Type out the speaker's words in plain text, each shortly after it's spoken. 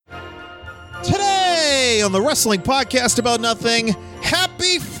Today on the Wrestling Podcast About Nothing,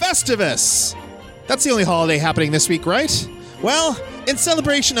 Happy Festivus! That's the only holiday happening this week, right? Well, in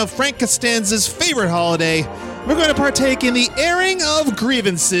celebration of Frank Costanza's favorite holiday, we're going to partake in the airing of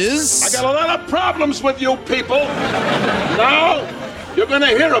grievances. I got a lot of problems with you people. Now, you're going to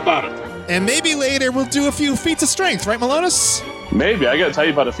hear about it. And maybe later we'll do a few feats of strength, right, Malonis? Maybe. I got to tell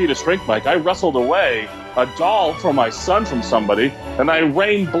you about a feat of strength, Mike. I wrestled away a doll for my son from somebody, and I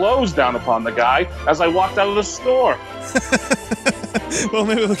rained blows down upon the guy as I walked out of the store. Well,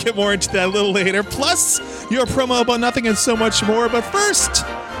 maybe we'll get more into that a little later. Plus, your promo about nothing and so much more. But first,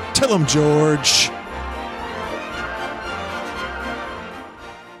 tell him, George.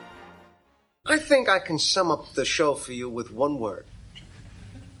 I think I can sum up the show for you with one word.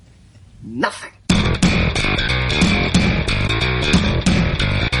 Nothing.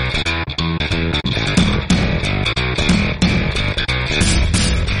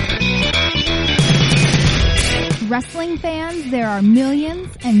 Wrestling fans, there are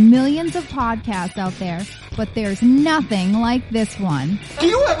millions and millions of podcasts out there, but there's nothing like this one. Do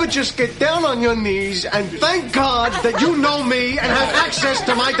you ever just get down on your knees and thank God that you know me and have access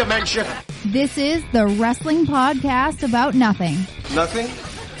to my dementia? This is the Wrestling Podcast About Nothing. Nothing?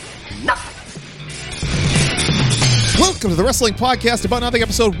 Nothing. Welcome to the Wrestling Podcast About Nothing,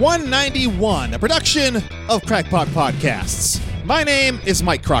 episode 191, a production of Crackpot Podcasts. My name is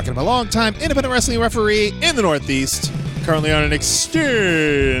Mike Crockett. I'm a longtime independent wrestling referee in the Northeast, currently on an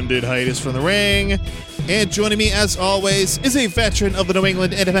extended hiatus from the ring. And joining me, as always, is a veteran of the New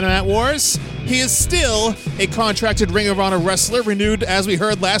England Independent Mat Wars. He is still a contracted Ring of Honor wrestler, renewed, as we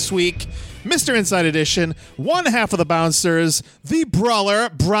heard last week, Mr. Inside Edition, one half of the Bouncers, the Brawler,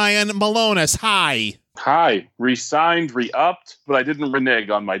 Brian Malonis. Hi. Hi. Re-signed, re-upped, but I didn't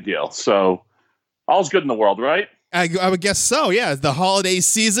renege on my deal. So, all's good in the world, right? I would guess so, yeah. The holiday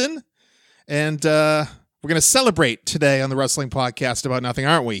season, and we're going to celebrate today on the Wrestling Podcast About Nothing,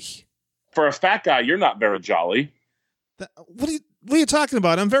 aren't we? For a fat guy, you're not very jolly. What are you talking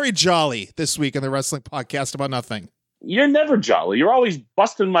about? I'm very jolly this week on the Wrestling Podcast About Nothing. You're never jolly. You're always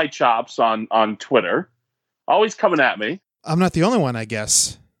busting my chops on Twitter. Always coming at me. I'm not the only one, I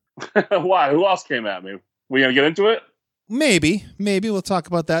guess. Why? Who else came at me? We going to get into it? Maybe we'll talk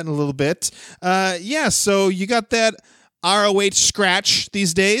about that in a little bit. So you got that ROH scratch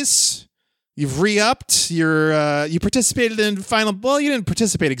these days. You've re-upped. You participated in Final. Well, you didn't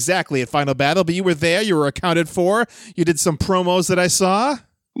participate exactly at Final Battle, but you were there. You were accounted for. You did some promos that I saw.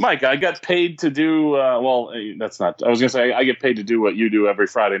 Mike, I got paid to do. That's not. I was gonna say I get paid to do what you do every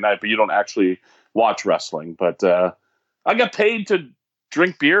Friday night, but you don't actually watch wrestling. But I got paid to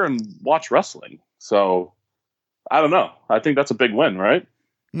drink beer and watch wrestling. So. I don't know. I think that's a big win, right?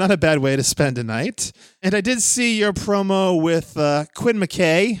 Not a bad way to spend a night. And I did see your promo with Quinn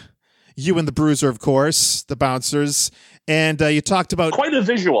McKay, you and the Bruiser, of course, the Bouncers. And you talked about... Quite a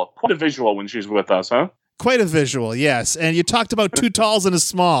visual when she's with us, huh? Quite a visual, yes. And you talked about two talls and a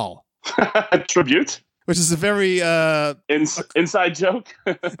small. Tribute? Which is a very... inside joke?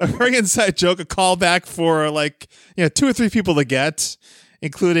 A very inside joke, a callback for, 2 or 3 people to get,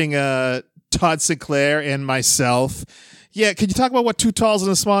 including... Todd Sinclair and myself. Yeah, could you talk about what two talls and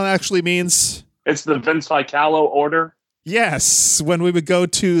a small actually means? It's the Vince Vicalo order. Yes, when we would go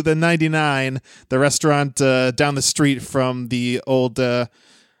to the 99, the restaurant down the street from the old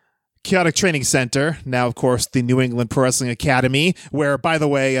Chaotic Training Center, now, of course, the New England Pro Wrestling Academy, where, by the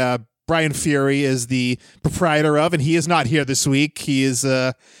way, Brian Fury is the proprietor of, and he is not here this week. He is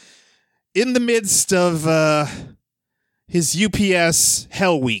in the midst of his UPS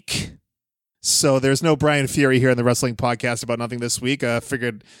Hell Week. So there's no Brian Fury here in the Wrestling Podcast About Nothing this week.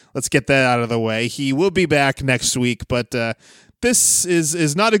 Figured let's get that out of the way. He will be back next week, but this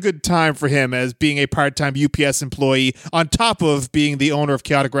is not a good time for him as being a part-time UPS employee, on top of being the owner of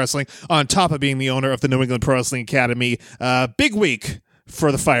Chaotic Wrestling, on top of being the owner of the New England Pro Wrestling Academy. Big week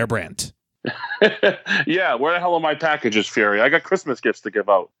for the Firebrand. Yeah, where the hell are my packages, Fury? I got Christmas gifts to give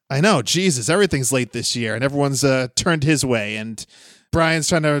out. I know, Jesus, everything's late this year, and everyone's turned his way, and Brian's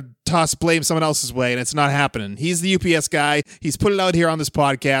trying to toss blame someone else's way, and it's not happening. He's the UPS guy. He's put it out here on this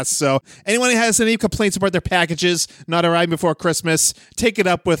podcast. So anyone who has any complaints about their packages not arriving before Christmas, take it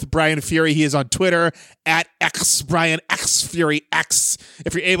up with Brian Fury. He is on Twitter at Brian X Fury X.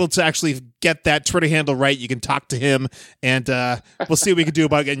 If you're able to actually get that Twitter handle right, you can talk to him, and we'll see what we can do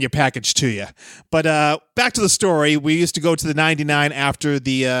about getting your package to you. But back to the story. We used to go to the 99 after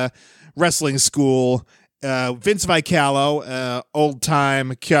the wrestling school. Vince Vicalo,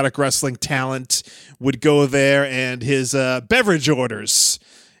 old-time Chaotic Wrestling talent, would go there, and his beverage orders,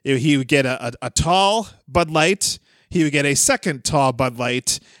 he would get a tall Bud Light, he would get a second tall Bud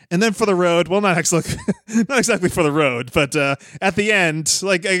Light. And then for the road, well, not exactly for the road, but at the end,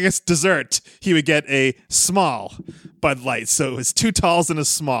 like I guess dessert, he would get a small Bud Light. So it was 2 talls and a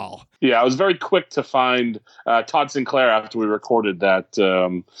small. Yeah, I was very quick to find Todd Sinclair after we recorded that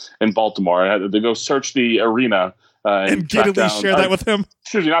in Baltimore. I had to go search the arena and giddily share that with him.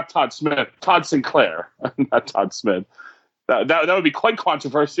 Excuse me, not Todd Smith, Todd Sinclair, not Todd Smith. That would be quite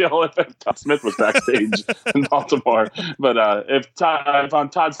controversial if Todd Smith was backstage in Baltimore. But if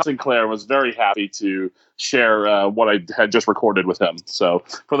Todd Sinclair was very happy to share what I had just recorded with him. So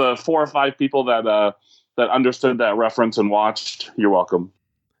for the 4 or 5 people that understood that reference and watched, you're welcome.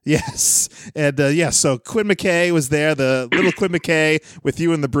 Yes. And so Quinn McKay was there, the little Quinn McKay with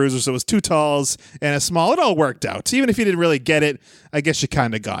you and the Bruisers. So it was 2 talls and a small. It all worked out. Even if you didn't really get it, I guess you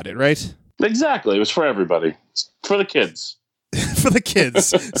kind of got it, right? Exactly. It was for everybody. It's for the kids. For the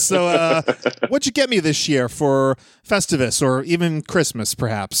kids. So what'd you get me this year for Festivus or even Christmas,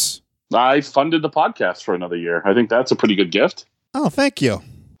 perhaps? I funded the podcast for another year. I think that's a pretty good gift. Oh, thank you.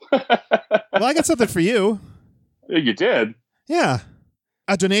 Well, I got something for you. You did? Yeah.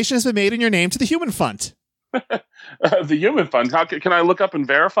 A donation has been made in your name to the Human Fund. The Human Fund? How can I look up and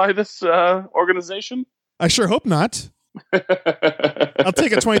verify this organization? I sure hope not. I'll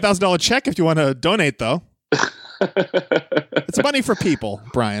take a $20,000 check if you want to donate, though. It's money for people,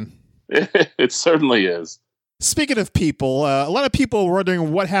 Brian. It certainly is. Speaking of people, a lot of people were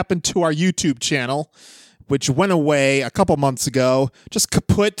wondering what happened to our YouTube channel, which went away a couple months ago. Just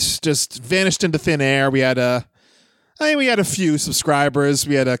kaput, just vanished into thin air. We had a few subscribers.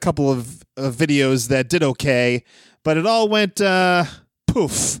 We had a couple of videos that did okay, but it all went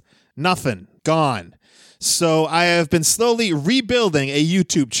poof, nothing, gone. So I have been slowly rebuilding a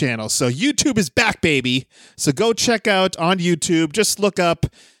YouTube channel. So YouTube is back, baby. So go check out on YouTube. Just look up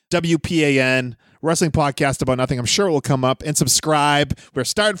WPAN, Wrestling Podcast About Nothing. I'm sure it will come up, and subscribe. We're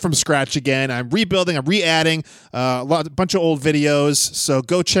starting from scratch again. I'm rebuilding. I'm re-adding a bunch of old videos. So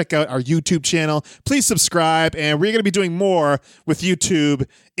go check out our YouTube channel. Please subscribe, and we're going to be doing more with YouTube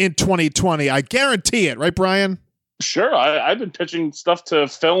in 2020. I guarantee it. Right, Brian? Sure. I've been pitching stuff to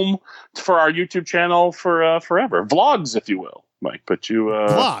film for our YouTube channel for forever. Vlogs, if you will, Mike. But you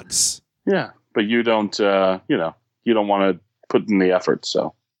vlogs. Yeah, but you don't. You don't want to put in the effort.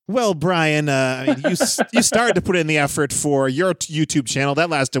 So. Well, Brian, you started to put in the effort for your YouTube channel. That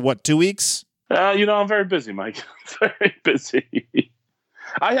lasted, what, 2 weeks? I'm very busy, Mike. Very busy.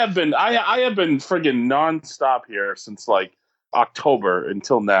 I have been friggin' nonstop here since like October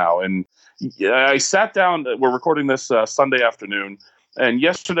until now. And I sat down. We're recording this Sunday afternoon. And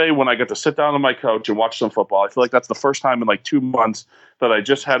yesterday when I got to sit down on my couch and watch some football, I feel like that's the first time in like 2 months that I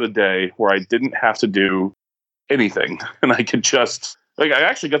just had a day where I didn't have to do anything. And I could just... I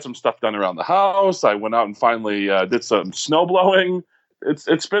actually got some stuff done around the house. I went out and finally did some snow blowing.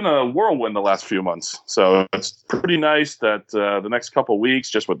 It's been a whirlwind the last few months. So it's pretty nice that the next couple of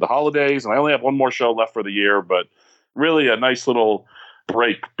weeks, just with the holidays, and I only have one more show left for the year, but really a nice little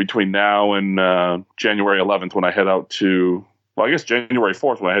break between now and January 11th when I head out to, well, I guess January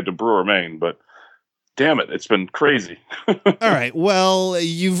 4th when I head to Brewer, Maine. But damn it, it's been crazy. All right. Well,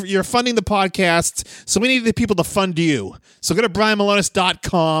 you're funding the podcast, so we need the people to fund you. So go to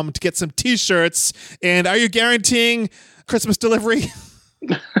BrianMalonis.com to get some T-shirts. And are you guaranteeing Christmas delivery?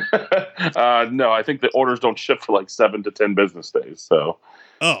 No, I think the orders don't ship for like 7 to 10 business days. So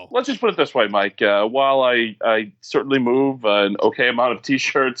let's just put it this way, Mike. While I certainly move an okay amount of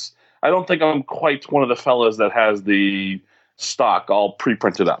T-shirts, I don't think I'm quite one of the fellas that has the stock all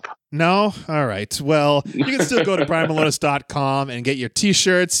pre-printed up. No? All right. Well, you can still go to BrianMalonis.com and get your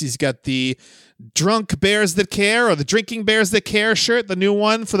T-shirts. He's got the Drunk Bears That Care, or the Drinking Bears That Care shirt, the new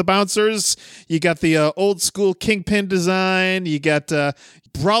one for the bouncers. You got the old school Kingpin design. You got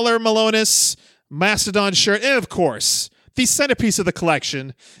Brawler Malonis Mastodon shirt. And, of course, the centerpiece of the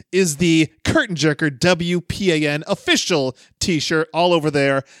collection is the Curtain Jerker WPAN official T-shirt, all over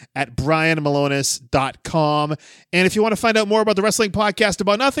there at BrianMalonis.com. And if you want to find out more about the Wrestling Podcast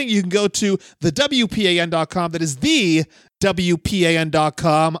About Nothing, you can go to the WPAN.com. That is the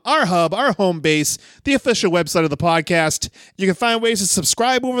WPAN.com, our hub, our home base, the official website of the podcast. You can find ways to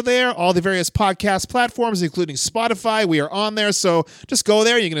subscribe over there, all the various podcast platforms, including Spotify. We are on there, so just go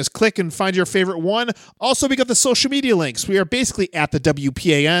there. You can just click and find your favorite one. Also, we got the social media links. We are basically at the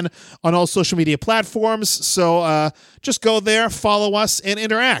WPAN on all social media platforms, so just go there, follow us, and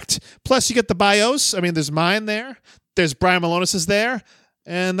interact. Plus, you get the bios. I mean, there's mine there. There's Brian Malonis is there.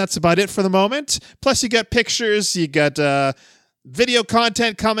 And that's about it for the moment. Plus, you got pictures. You got video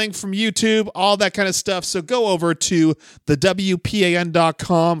content coming from YouTube, all that kind of stuff. So go over to the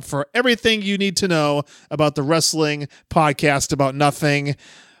WPAN.com for everything you need to know about the wrestling podcast about nothing.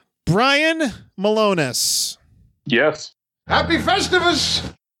 Brian Milonas. Yes. Happy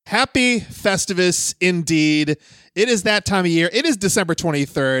Festivus! Happy Festivus indeed. It is that time of year. It is December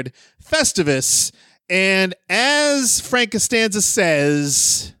 23rd, Festivus. And as Frank Costanza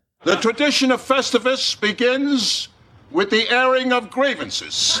says, The tradition of Festivus begins with the airing of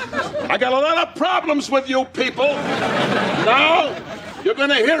grievances. I got a lot of problems with you people. Now, you're going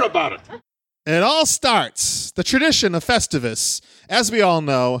to hear about it. it all starts, the tradition of Festivus, as we all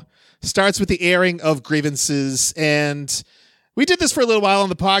know, starts with the airing of grievances. And we did this for a little while on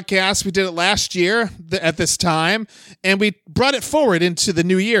the podcast. We did it last year at this time, and we brought it forward into the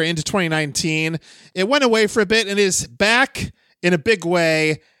new year, into 2019. It went away for a bit and is back in a big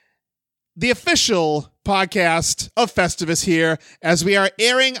way. The official podcast of Festivus here, as we are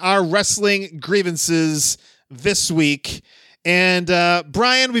airing our wrestling grievances this week. And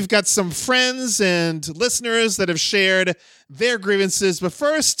Brian, we've got some friends and listeners that have shared their grievances. But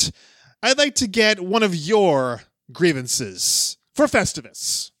first, I'd like to get one of your grievances for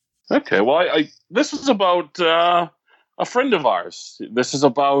Festivus. Okay, well, this is about a friend of ours. This is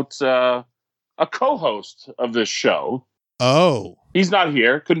about a co-host of this show. Oh. He's not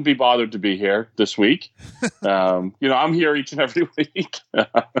here. Couldn't be bothered to be here this week. I'm here each and every week.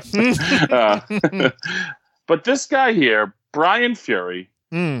 But this guy here, Brian Fury,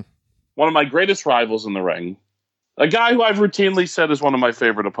 one of my greatest rivals in the ring, a guy who I've routinely said is one of my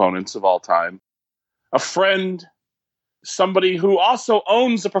favorite opponents of all time, a friend, somebody who also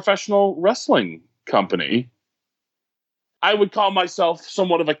owns a professional wrestling company. I would call myself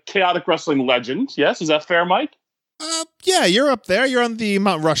somewhat of a chaotic wrestling legend. Yes, is that fair, Mike? Yeah, you're up there. You're on the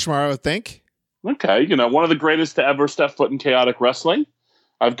Mount Rushmore, I would think. Okay, one of the greatest to ever step foot in chaotic wrestling.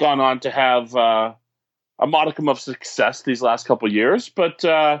 I've gone on to have a modicum of success these last couple of years, but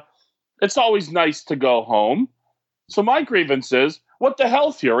it's always nice to go home. So my grievance is, what the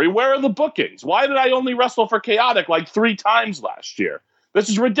hell, Fury? Where are the bookings? Why did I only wrestle for Chaotic like 3 times last year? This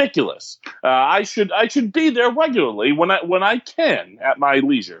is ridiculous. I should be there regularly when I can at my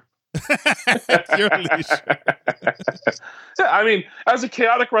leisure. Your leisure. I mean, as a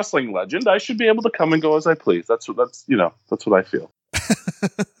chaotic wrestling legend, I should be able to come and go as I please. That's what I feel.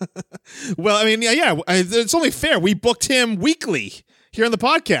 Well, I mean, yeah, it's only fair. We booked him weekly here on the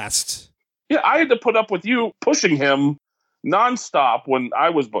podcast. Yeah, I had to put up with you pushing him nonstop when I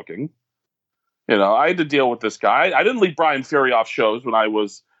was booking. I had to deal with this guy. I didn't leave Brian Fury off shows when I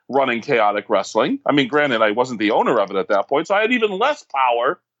was running Chaotic Wrestling. I mean, granted, I wasn't the owner of it at that point, so I had even less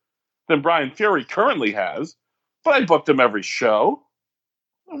power than Brian Fury currently has. But I booked him every show.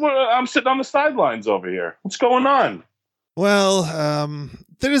 I'm sitting on the sidelines over here. What's going on? Well,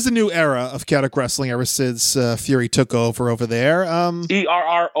 there is a new era of Chaotic Wrestling ever since Fury took over there.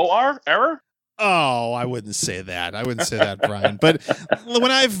 ERROR? Error? Oh, I wouldn't say that. Brian. But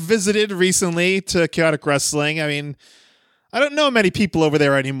when I've visited recently to Chaotic Wrestling, I mean, I don't know many people over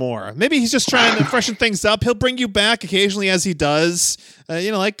there anymore. Maybe he's just trying to freshen things up. He'll bring you back occasionally, as he does,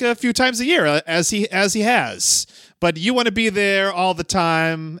 like a few times a year, as he has. But you want to be there all the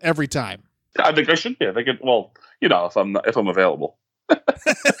time, every time. I think I should be. I think if I'm available.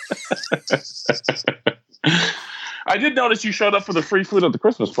 I did notice you showed up for the free food at the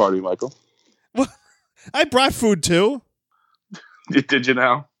Christmas party, Michael. Well, I brought food too. Did you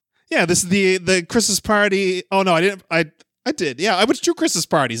now? Yeah, this is the Christmas party. Oh no, I didn't. I did. Yeah, I went to 2 Christmas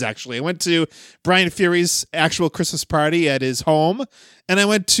parties actually. I went to Brian Fury's actual Christmas party at his home, and I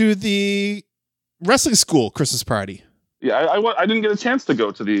went to the wrestling school Christmas party. Yeah, I didn't get a chance to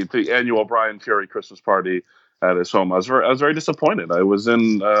go to the annual Brian Fury Christmas party at his home. I was very disappointed. I was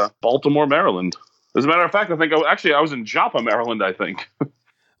in Baltimore, Maryland. As a matter of fact, I think I was in Joppa, Maryland, I think.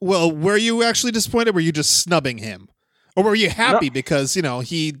 Well, were you actually disappointed? Or were you just snubbing him? Or were you happy because,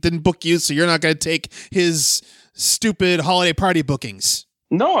 he didn't book you, so you're not going to take his stupid holiday party bookings?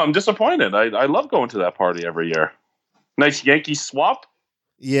 No, I'm disappointed. I love going to that party every year. Nice Yankee swap.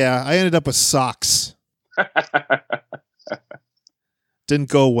 Yeah, I ended up with socks. Didn't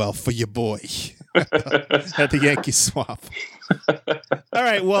go well for your boy at the Yankee swap. All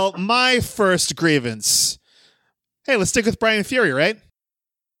right, well, my first grievance. Hey, let's stick with Brian Fury, right?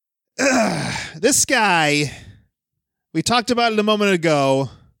 This guy, we talked about it a moment ago.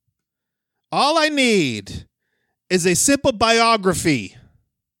 All I need is a simple biography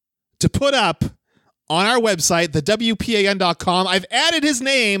to put up on our website, the WPAN.com. I've added his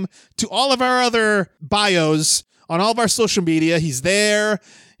name to all of our other bios on all of our social media. He's there.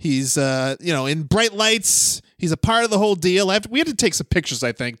 He's, in bright lights. He's a part of the whole deal. We had to take some pictures,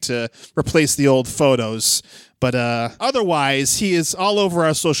 I think, to replace the old photos. But otherwise, he is all over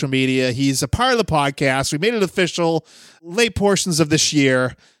our social media. He's a part of the podcast. We made it official late portions of this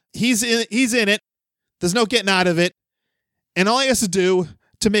year. He's in it. There's no getting out of it. And all he has to do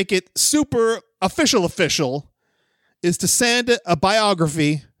to make it super official is to send a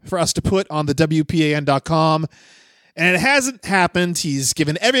biography for us to put on the WPAN.com. And it hasn't happened. He's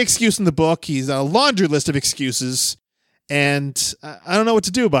given every excuse in the book. He's a laundry list of excuses. And I don't know what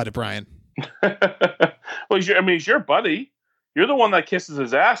to do about it, Brian. Well, he's your buddy. You're the one that kisses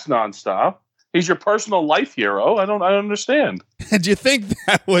his ass nonstop. He's your personal life hero. I don't understand. And do you think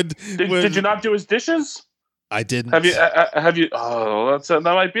that would... Did you not do his dishes? I didn't. Have you? Oh, that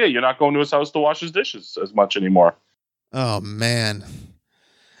might be it. You're not going to his house to wash his dishes as much anymore. Oh, man.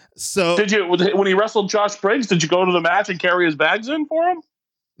 So did you, when he wrestled Josh Briggs, did you go to the match and carry his bags in for him?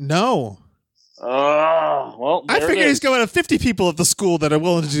 No. Oh, well, I figure he's going to 50 people at the school that are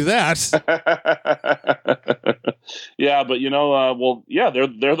willing to do that. Yeah, but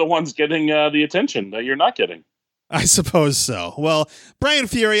they're the ones getting the attention that you're not getting. I suppose so. Well, Brian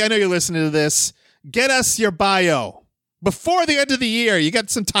Fury, I know you're listening to this. Get us your bio before the end of the year. You got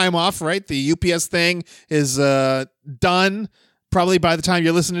some time off, right? The UPS thing is done probably by the time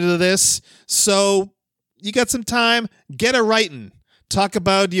you're listening to this. So you got some time. Get a writing. Talk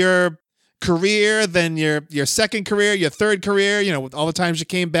about your career, then your second career, your third career, with all the times you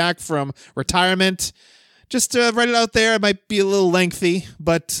came back from retirement. Just write it out there. It might be a little lengthy,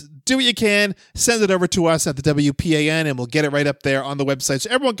 but do what you can. Send it over to us at the WPAN, and we'll get it right up there on the website so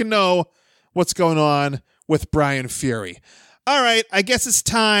everyone can know what's going on with Brian Fury. All right, I guess it's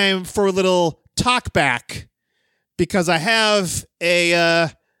time for a little talk back because I have a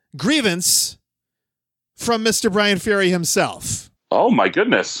grievance from Mr. Brian Fury himself. Oh, my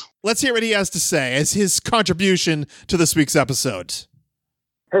goodness. Let's hear what he has to say as his contribution to this week's episode.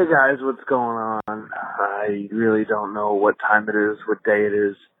 Hey, guys, what's going on? I really don't know what time it is, what day it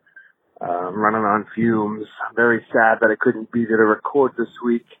is. I'm running on fumes. I'm very sad that I couldn't be there to record this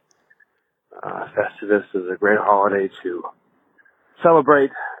week. Festivus is a great holiday to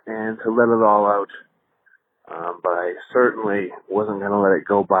celebrate and to let it all out. But I certainly wasn't going to let it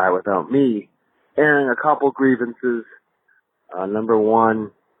go by without me airing a couple grievances. Number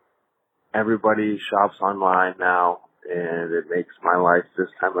one, everybody shops online now, and it makes my life this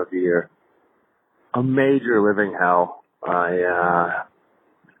time of year a major living hell.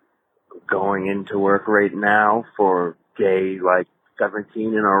 Going into work right now for day 17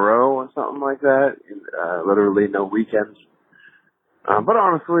 in a row or something like that. Literally no weekends. But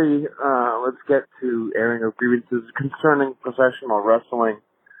honestly, let's get to airing of grievances concerning professional wrestling.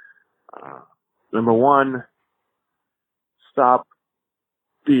 Number one, stop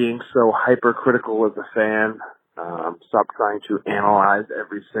being so hypercritical as a fan. Stop trying to analyze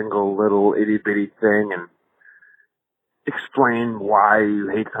every single little itty-bitty thing and explain why you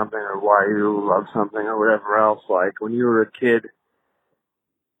hate something or why you love something or whatever else. Like when you were a kid,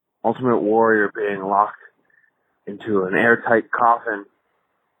 Ultimate Warrior being locked into an airtight coffin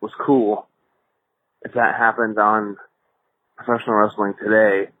was cool. If that happened on professional wrestling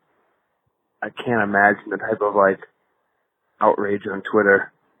today, I can't imagine the type of outrage on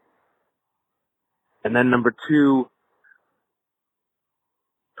Twitter. And then number two,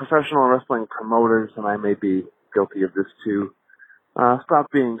 professional wrestling promoters, and I may be guilty of this too, stop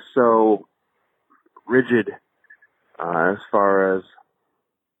being so rigid as far as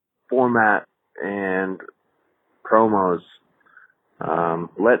format and promos.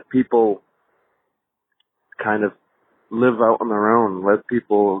 Let people kind of live out on their own. Let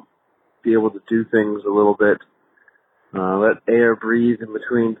people be able to do things a little bit. Let air breathe in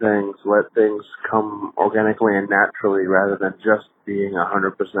between things. Let things come organically and naturally rather than just being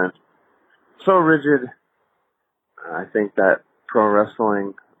 100% so rigid. I think that pro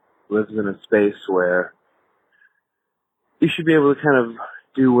wrestling lives in a space where you should be able to kind of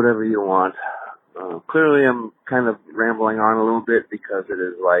do whatever you want. Clearly I'm kind of rambling on a little bit because it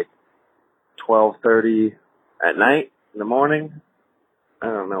is 12:30 at night in the morning. I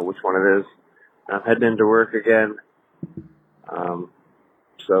don't know which one it is. I'm heading into work again.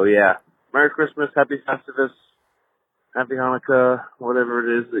 So yeah, Merry Christmas, Happy Festivus, Happy Hanukkah, whatever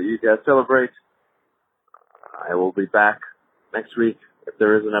it is that you guys celebrate. I will be back next week. If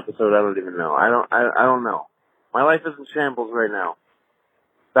there is an episode, I don't even know. I don't know. My life is in shambles right now.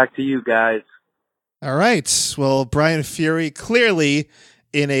 Back to you guys. All right. Well, Brian Fury clearly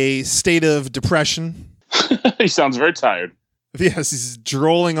in a state of depression. He sounds very tired. Yes, he's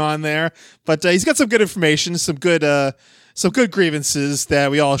drooling on there, but he's got some good information, some good some good grievances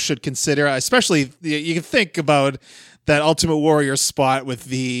that we all should consider, especially you can think about that Ultimate Warrior spot with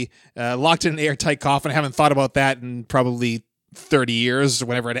the locked in an airtight coffin. I haven't thought about that in probably 30 years or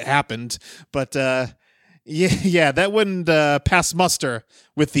whenever it happened. But yeah, that wouldn't pass muster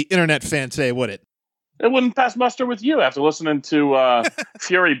with the internet fan today, would it? It wouldn't pass muster with you after listening to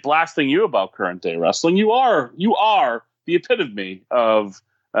Fury blasting you about current day wrestling. You are the epitome of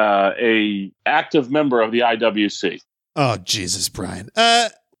a active member of the IWC. Oh, Jesus, Brian.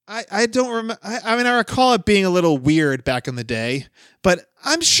 I don't remember. I mean, I recall it being a little weird back in the day, but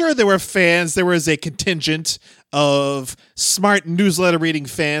I'm sure there were fans. There was a contingent of smart newsletter reading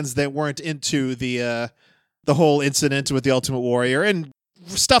fans that weren't into the whole incident with the Ultimate Warrior and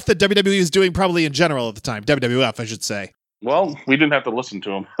stuff that WWE was doing probably in general at the time. WWF, I should say. Well, we didn't have to listen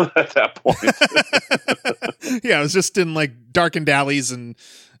to him at that point. Yeah, it was just in like darkened alleys and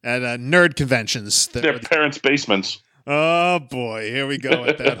at nerd conventions. Their parents' basements. Oh boy, here we go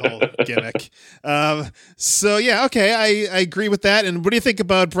with that whole gimmick. So yeah, okay, I agree with that. And what do you think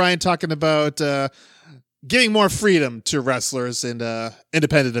about Brian talking about giving more freedom to wrestlers in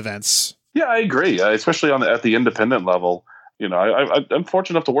independent events? Yeah, I agree, especially at the independent level. You know, I'm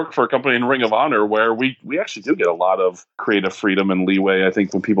fortunate enough to work for a company in Ring of Honor where we actually do get a lot of creative freedom and leeway. I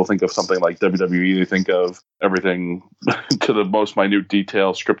think when people think of something like WWE, they think of everything to the most minute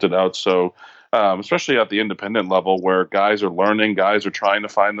detail scripted out. So especially at the independent level where guys are learning, guys are trying to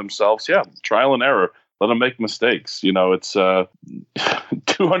find themselves. Yeah, trial and error. Let them make mistakes. You know, it's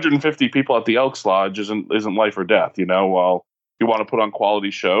 250 people at the Elks Lodge isn't life or death. You know, while you want to put on quality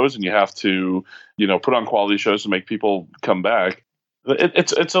shows and you have to, you know, put on quality shows to make people come back.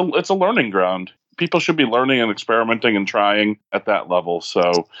 It's a learning ground. People should be learning and experimenting and trying at that level.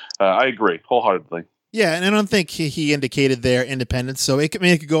 So I agree wholeheartedly. Yeah, and I don't think he indicated their independence, so it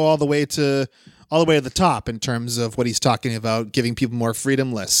could go all the way to the top in terms of what he's talking about, giving people more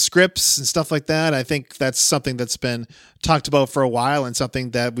freedom, less scripts and stuff like that. I think that's something that's been talked about for a while and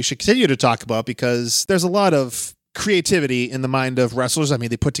something that we should continue to talk about because there's a lot of creativity in the mind of wrestlers. I mean,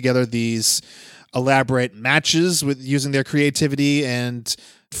 they put together these elaborate matches with using their creativity and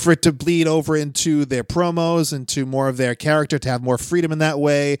for it to bleed over into their promos, into more of their character, to have more freedom in that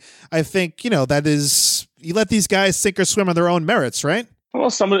way. I think, you know, that is, you let these guys sink or swim on their own merits, right? Well,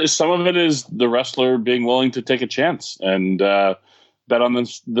 some of it is the wrestler being willing to take a chance and bet on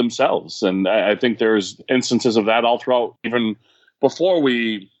themselves. And I think there's instances of that all throughout, even before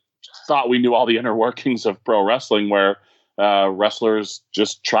we thought we knew all the inner workings of pro wrestling, where wrestlers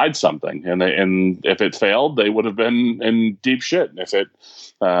just tried something, and if it failed, they would have been in deep shit. And if it,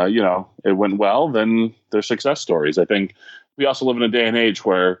 it went well, then they're success stories. I think we also live in a day and age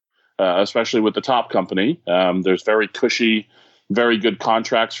where, especially with the top company, there's very cushy, very good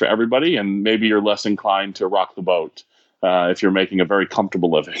contracts for everybody, and maybe you're less inclined to rock the boat if you're making a very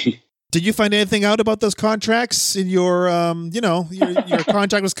comfortable living. Did you find anything out about those contracts in your, your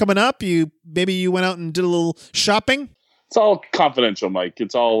contract was coming up? Maybe you went out and did a little shopping? It's all confidential, Mike.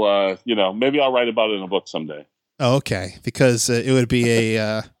 It's all, maybe I'll write about it in a book someday. Oh, okay. Because it would be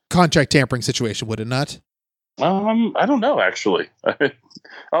a contract tampering situation, would it not? I don't know, actually.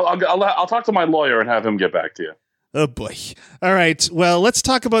 I'll talk to my lawyer and have him get back to you. Oh, boy. All right. Well, let's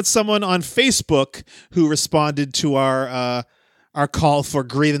talk about someone on Facebook who responded to our call for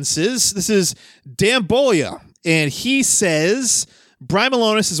grievances. This is Dan Bolia, and he says, Brian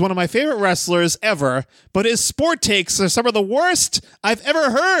Milonas is one of my favorite wrestlers ever, but his sport takes are some of the worst I've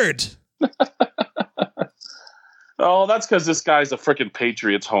ever heard. Oh, that's because this guy's a freaking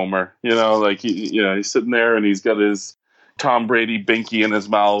Patriots homer. You know, like he's sitting there and he's got his Tom Brady binky in his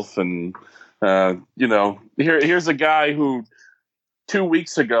mouth, and here's a guy who 2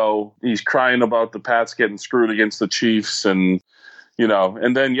 weeks ago he's crying about the Pats getting screwed against the Chiefs, and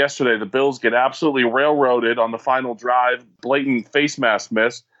then yesterday the Bills get absolutely railroaded on the final drive, blatant face mask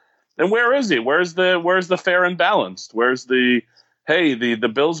miss. And where is he? Where's the fair and balanced? Where's the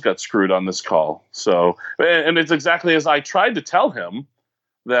Bills got screwed on this call? So, and it's exactly as I tried to tell him,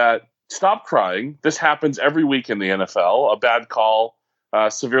 that stop crying. This happens every week in the NFL. A bad call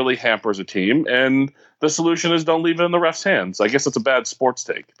severely hampers a team, and the solution is don't leave it in the ref's hands. I guess it's a bad sports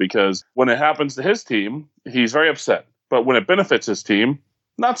take, because when it happens to his team, he's very upset. But when it benefits his team,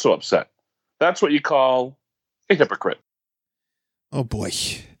 not so upset. That's what you call a hypocrite. Oh, boy.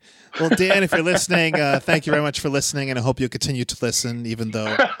 Well, Dan, if you're listening, thank you very much for listening, and I hope you'll continue to listen, even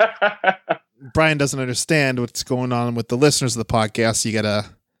though Brian doesn't understand what's going on with the listeners of the podcast. You got to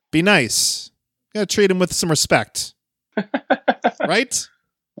be nice. You got to treat them with some respect. Right?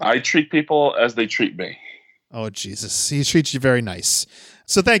 I treat people as they treat me. Oh, Jesus. He treats you very nice.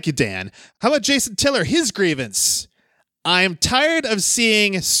 So thank you, Dan. How about Jason Tiller, his grievance? I'm tired of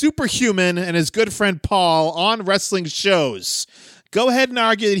seeing Superhuman and his good friend Paul on wrestling shows. Go ahead and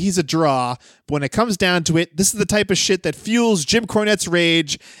argue that he's a draw, but when it comes down to it, this is the type of shit that fuels Jim Cornette's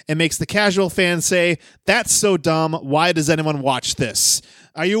rage and makes the casual fan say, that's so dumb, why does anyone watch this?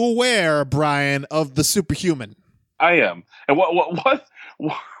 Are you aware, Brian, of the Superhuman? I am. And what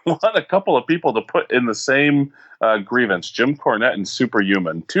a couple of people to put in the same grievance, Jim Cornette and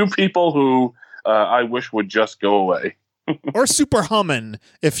Superhuman. Two people who I wish would just go away. Or Superhuman,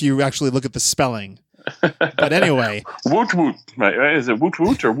 if you actually look at the spelling. But anyway. Woot woot. Is it woot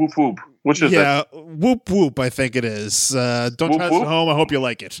woot or whoop whoop? Which is it? Yeah, whoop whoop, I think it is. Don't Whoop, try this whoop? at home. I hope you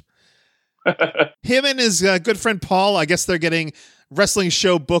like it. Him and his good friend Paul, I guess they're getting wrestling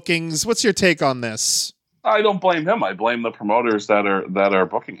show bookings. What's your take on this? I don't blame him. I blame the promoters that are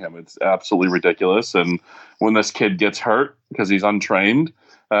booking him. It's absolutely ridiculous. And when this kid gets hurt because he's untrained,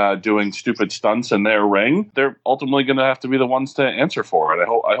 doing stupid stunts in their ring, they're ultimately going to have to be the ones to answer for it.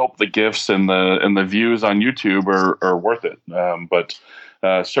 I hope the gifts and the views on YouTube are worth it. But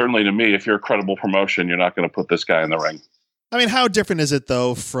certainly to me, if you're a credible promotion, you're not going to put this guy in the ring. I mean, how different is it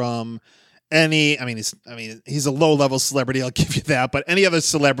though from he's a low-level celebrity, I'll give you that, but any other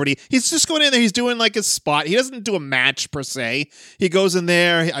celebrity, he's just going in there, he's doing like a spot. He doesn't do a match per se. He goes in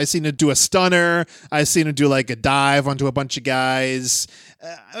there, I've seen him do a stunner, I've seen him do like a dive onto a bunch of guys.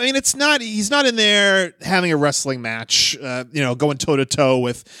 He's not in there having a wrestling match, going toe-to-toe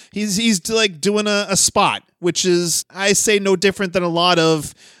with, he's like doing a spot, which is, I say, no different than a lot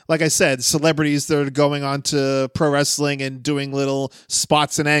of, like I said, celebrities that are going on to pro wrestling and doing little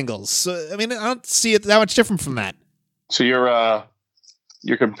spots and angles. So, I don't see it that much different from that. So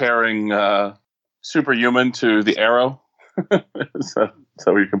you're comparing Superhuman to the Arrow? Is that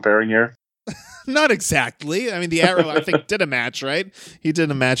what you're comparing here? Not exactly. The Arrow, I think, did a match, right? He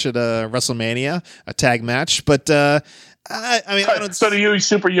did a match at WrestleMania, a tag match. But, I don't... So do you,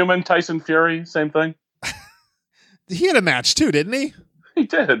 Superhuman, Tyson Fury, same thing? He had a match, too, didn't he? He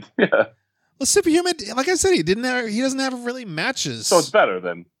did, yeah. Well, Superhuman, like I said, he doesn't have really matches. So it's better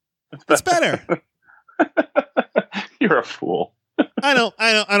then. It's better. You're a fool. I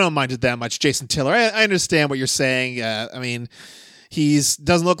don't mind it that much, Jason Tiller. I understand what you're saying. He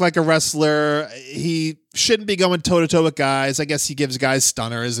doesn't look like a wrestler. He shouldn't be going toe-to-toe with guys. I guess he gives guys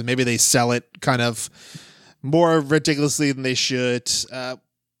stunners, and maybe they sell it kind of more ridiculously than they should.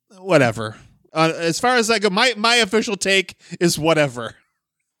 Whatever. As far as I go, my official take is whatever.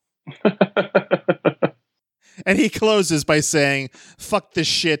 And he closes by saying, fuck this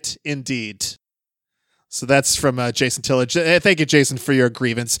shit indeed. So that's from Jason Tillage. Thank you, Jason, for your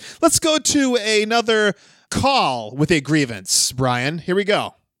grievance. Let's go to another call with a grievance. Brian, here we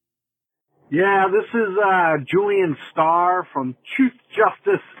go. Yeah, this is Julian Starr from Truth,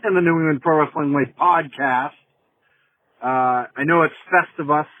 Justice, and the New England Pro Wrestling Way podcast. I know it's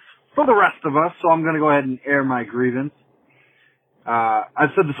Festivus for the rest of us, so I'm going to go ahead and air my grievance.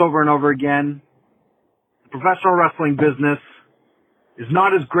 I've said this over and over again. The professional wrestling business is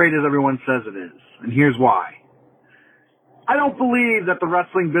not as great as everyone says it is, and here's why. I don't believe that the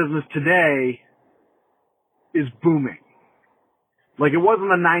wrestling business today is booming like it was in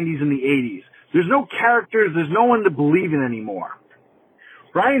the 90s and the 80s. There's no characters, there's no one to believe in anymore.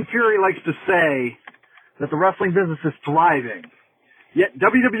 Brian Fury likes to say that the wrestling business is thriving. Yet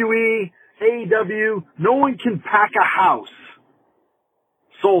WWE, AEW, no one can pack a house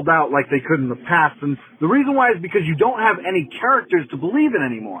sold out like they could in the past. And the reason why is because you don't have any characters to believe in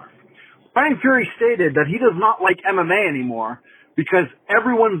anymore. Brian Fury stated that he does not like MMA anymore because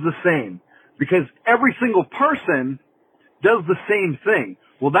everyone's the same. Because every single person does the same thing.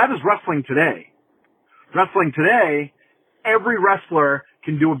 Well, that is wrestling today. Wrestling today, every wrestler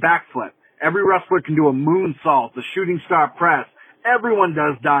can do a backflip. Every wrestler can do a moonsault, a shooting star press. Everyone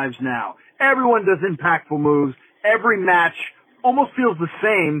does dives now. Everyone does impactful moves. Every match almost feels the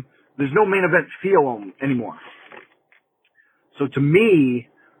same. There's no main event feel anymore. So to me,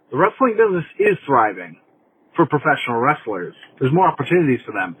 the wrestling business is thriving for professional wrestlers. There's more opportunities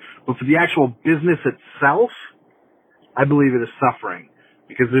for them. But for the actual business itself, I believe it is suffering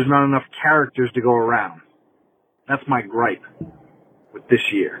because there's not enough characters to go around. That's my gripe with this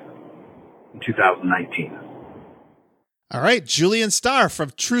year in 2019. All right, Julian Starr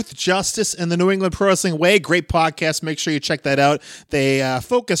from Truth, Justice, and the New England Pro Wrestling Way. Great podcast. Make sure you check that out. They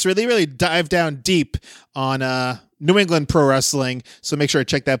focus, really dive down deep on New England pro wrestling, so make sure to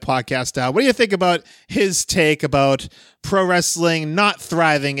check that podcast out. What do you think about his take about pro wrestling not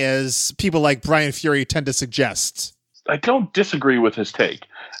thriving as people like Brian Fury tend to suggest? I don't disagree with his take.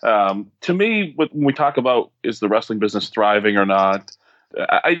 To me, when we talk about is the wrestling business thriving or not,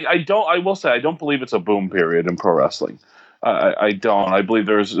 I will say I don't believe it's a boom period in pro wrestling. I don't. I believe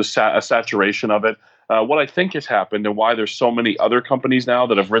there's a saturation of it. What I think has happened and why there's so many other companies now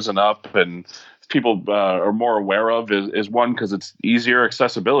that have risen up and people are more aware of is one, because it's easier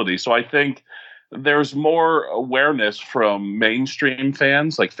accessibility. So I think there's more awareness from mainstream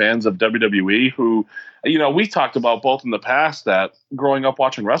fans, like fans of WWE, who, we talked about both in the past that growing up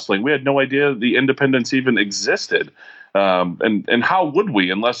watching wrestling, we had no idea the independents even existed. And how would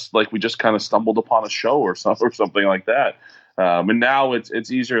we, unless like we just kind of stumbled upon a show or something like that. And now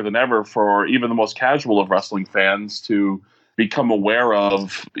it's easier than ever for even the most casual of wrestling fans to become aware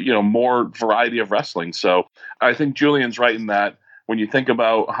of, more variety of wrestling. So I think Julian's right in that when you think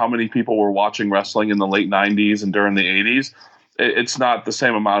about how many people were watching wrestling in the late 90s and during the 80s, it's not the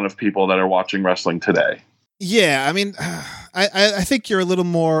same amount of people that are watching wrestling today. Yeah, I mean, I think you're a little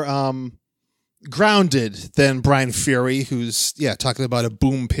more grounded than Brian Fury, who's talking about a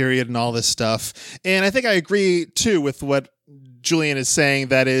boom period and all this stuff. And I think I agree too with what Julian is saying,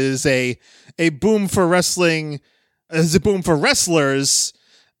 that is a boom for wrestling, as a boom for wrestlers.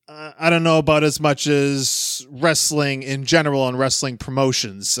 I don't know about as much as wrestling in general and wrestling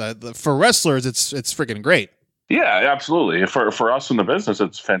promotions. For wrestlers, it's freaking great. Yeah, absolutely. For us in the business,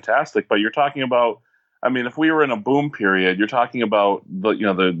 it's fantastic. But you're talking about, I mean, if we were in a boom period, you're talking about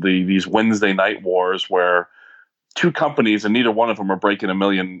these Wednesday night wars where two companies and neither one of them are breaking a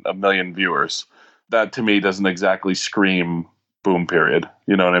million viewers. That to me doesn't exactly scream boom period.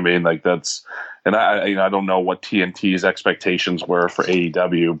 You know what I mean? Like that's, and I don't know what TNT's expectations were for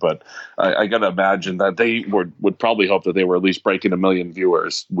AEW, but I got to imagine that they would probably hope that they were at least breaking 1 million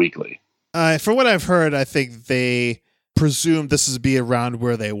viewers weekly. For what I've heard, I think they presumed this would be around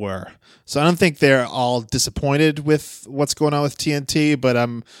where they were. So I don't think they're all disappointed with what's going on with TNT, but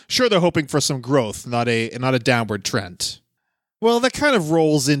I'm sure they're hoping for some growth, not a downward trend. Well, that kind of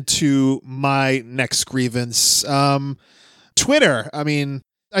rolls into my next grievance. Twitter. I mean,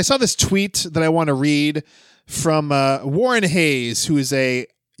 I saw this tweet that I want to read from Warren Hayes, who is a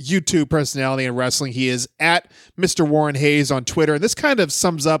YouTube personality in wrestling. He is at Mr. Warren Hayes on Twitter. And this kind of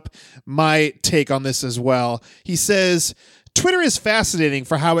sums up my take on this as well. He says, Twitter is fascinating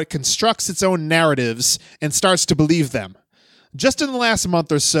for how it constructs its own narratives and starts to believe them. Just in the last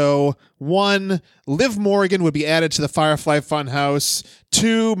month or so, 1, Liv Morgan would be added to the Firefly Funhouse.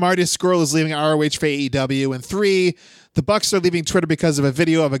 2, Marty Scurll is leaving ROH for AEW. And 3, the Bucks are leaving Twitter because of a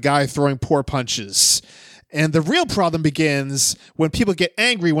video of a guy throwing poor punches. And the real problem begins when people get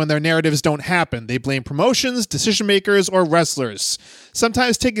angry when their narratives don't happen. They blame promotions, decision makers, or wrestlers.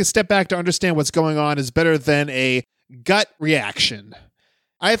 Sometimes taking a step back to understand what's going on is better than a gut reaction.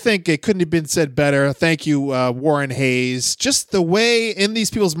 I think it couldn't have been said better. Thank you, Warren Hayes. Just the way in these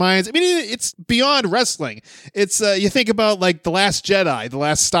people's minds. I mean, it's beyond wrestling. It's you think about like The Last Jedi, the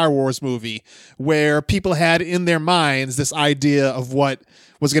last Star Wars movie, where people had in their minds this idea of what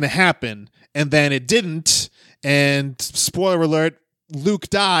was going to happen, and then it didn't. And spoiler alert, Luke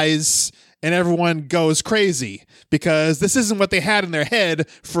dies, and everyone goes crazy because this isn't what they had in their head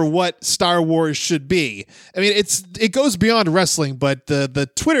for what Star Wars should be. I mean, it goes beyond wrestling, but the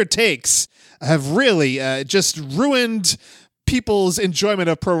Twitter takes have really just ruined people's enjoyment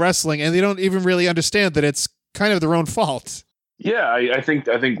of pro wrestling, and they don't even really understand that it's kind of their own fault. Yeah, I think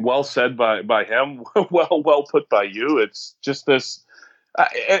well said by him, well put by you. It's just this.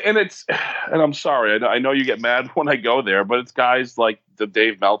 And I'm sorry, I know you get mad when I go there, but it's guys like the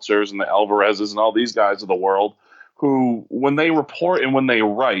Dave Meltzers and the Alvarezes and all these guys of the world who, when they report and when they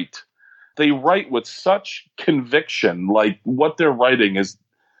write with such conviction, like what they're writing is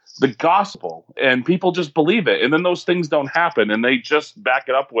the gospel, and people just believe it. And then those things don't happen, and they just back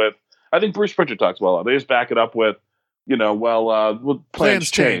it up with, I think Bruce Pritchard talks well, they just back it up with,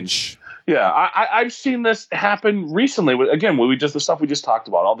 plans change. Yeah, I've seen this happen recently. Again, the stuff we just talked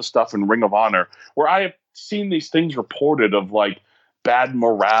about, all the stuff in Ring of Honor, where I have seen these things reported of like bad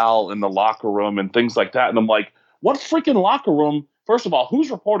morale in the locker room and things like that. And I'm like, what freaking locker room? First of all, who's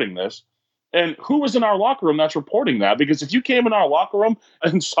reporting this? And who was in our locker room that's reporting that? Because if you came in our locker room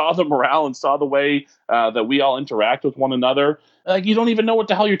and saw the morale and saw the way that we all interact with one another, like you don't even know what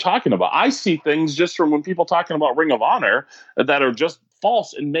the hell you're talking about. I see things just from when people talking about Ring of Honor that are just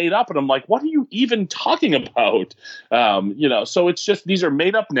false and made up, and I'm like, what are you even talking about? So it's just, these are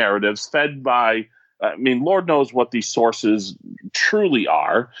made up narratives fed by, I mean, Lord knows what these sources truly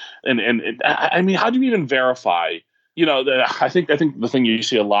are, and I mean, how do you even verify? I think the thing you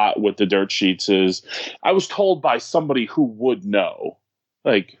see a lot with the dirt sheets is, I was told by somebody who would know.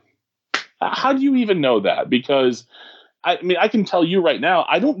 Like, how do you even know that? Because I mean, I can tell you right now,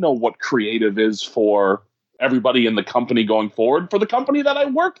 I don't know what creative is for everybody in the company going forward for the company that I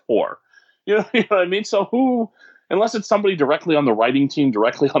work for. You know what I mean? So unless it's somebody directly on the writing team,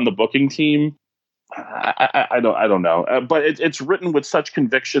 directly on the booking team, I don't know. But it's written with such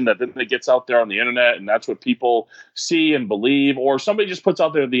conviction that then it gets out there on the internet, and that's what people see and believe. Or somebody just puts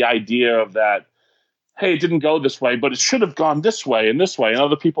out there the idea of that, hey, it didn't go this way, but it should have gone this way and this way. And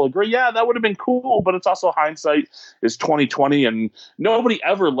other people agree, yeah, that would have been cool. But it's also hindsight is 2020, and nobody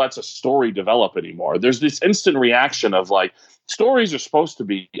ever lets a story develop anymore. There's this instant reaction of like, stories are supposed to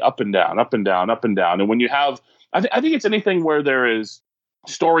be up and down, up and down, up and down. And when you have, I think it's anything where there is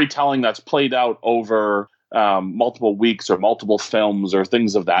storytelling that's played out over multiple weeks or multiple films or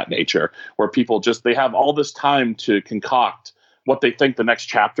things of that nature, where people they have all this time to concoct what they think the next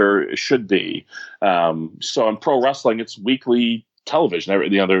chapter should be. So in pro wrestling, it's weekly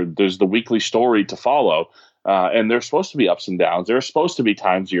television. There's the weekly story to follow. And there's supposed to be ups and downs. There's supposed to be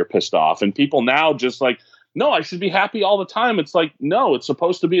times you're pissed off. And people now just like, no, I should be happy all the time. It's like, no, it's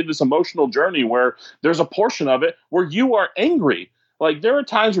supposed to be this emotional journey where there's a portion of it where you are angry. Like, there are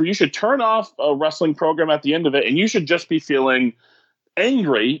times where you should turn off a wrestling program at the end of it and you should just be feeling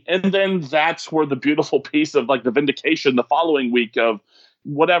angry. And then that's where the beautiful piece of like the vindication the following week of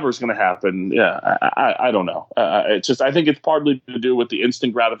whatever's going to happen. Yeah, I don't know. It's just, I think it's partly to do with the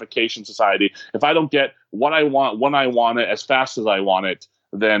instant gratification society. If I don't get what I want when I want it as fast as I want it,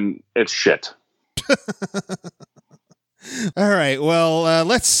 then it's shit. All right. Well,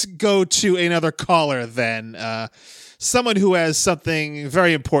 let's go to another caller then. Someone who has something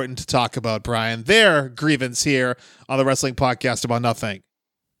very important to talk about, Brian. Their grievance here on the Wrestling Podcast About Nothing.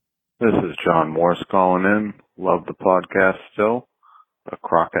 This is John Morse calling in. Love the podcast still. But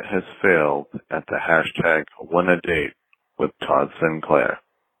Crockett has failed at the hashtag win a date with Todd Sinclair.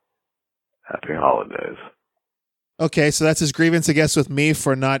 Happy holidays. Okay, so that's his grievance, I guess, with me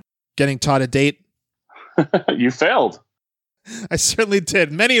for not getting Todd a date. You failed. I certainly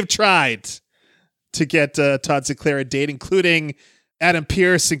did. Many have tried to get Todd Sinclair a date, including Adam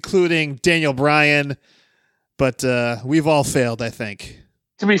Pearce, including Daniel Bryan. But we've all failed, I think.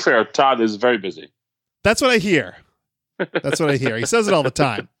 To be fair, Todd is very busy. That's what I hear. That's what I hear. He says it all the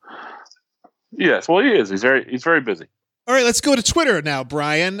time. Yes, well, he is. He's very busy. All right, let's go to Twitter now,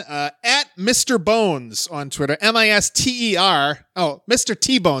 Brian. At Mr. Bones on Twitter. MISTER. Oh, Mr.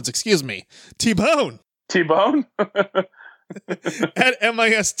 T-Bones, excuse me. T-Bone. T-Bone? At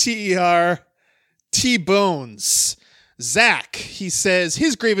MISTER T-Bones. Zach, he says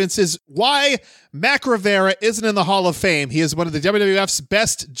his grievance is why Mac Rivera isn't in the Hall of Fame. He is one of the WWF's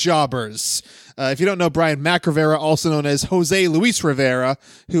best jobbers. If you don't know Brian, Mac Rivera, also known as Jose Luis Rivera,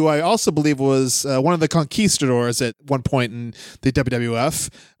 who I also believe was one of the conquistadors at one point in the WWF.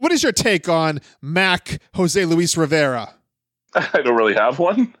 What is your take on Mac Jose Luis Rivera? I don't really have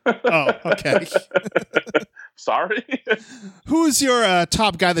one. Oh, okay. Sorry. Who's your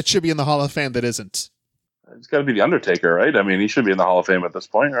top guy that should be in the Hall of Fame that isn't? It's got to be The Undertaker, right? I mean, he should be in the Hall of Fame at this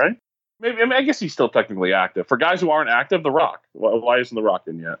point, right? Maybe. I guess he's still technically active. For guys who aren't active, The Rock. Why isn't The Rock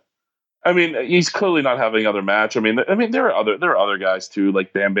in yet? I mean, he's clearly not having another match. I mean, there are other guys too,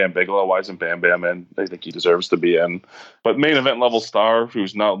 like Bam Bam Bigelow. Why isn't Bam Bam in? I think he deserves to be in. But main event level star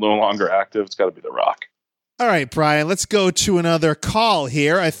who's no longer active, it's got to be The Rock. All right, Brian. Let's go to another call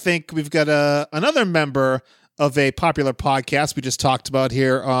here. I think we've got another member of a popular podcast we just talked about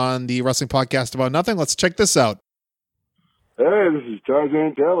here on the Wrestling Podcast About Nothing. Let's check this out. Hey, this is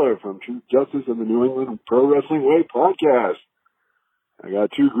Tarzan Taylor from Truth, Justice, and the New England Pro Wrestling Way podcast. I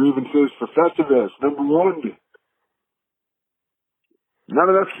got two grievances for Festivus. Number one, not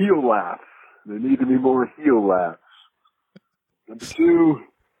enough heel laughs. There need to be more heel laughs. Number two,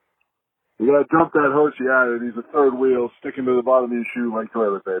 you gotta dump that Hoshi out of it. He's a third wheel sticking to the bottom of your shoe like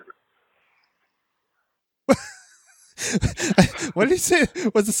toilet paper. What did he say?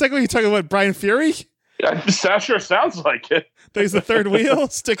 Was the second one you talking about Brian Fury? Yeah, that sure sounds like it. There's the third wheel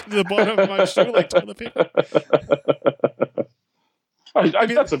sticking to the bottom of my shoe like toilet paper. I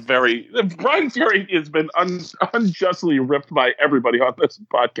mean, that's a very Brian Fury has been unjustly ripped by everybody on this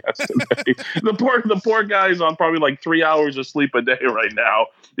podcast today. the poor guy is on probably like 3 hours of sleep a day right now.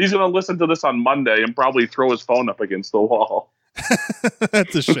 He's going to listen to this on Monday and probably throw his phone up against the wall.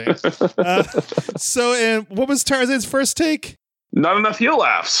 That's a shame. So, what was Tarzan's first take? Not enough heel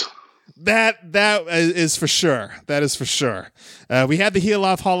laughs. That is for sure. That is for sure. We had the Heel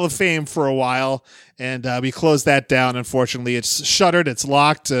Off Hall of Fame for a while, and we closed that down. Unfortunately, it's shuttered. It's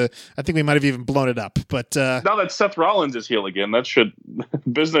locked. I think we might have even blown it up. But now that Seth Rollins is heel again,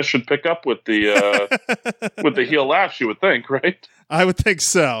 business should pick up with the with the heel laughs. You would think, right? I would think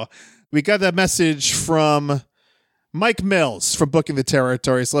so. We got that message from Mike Mills from Booking the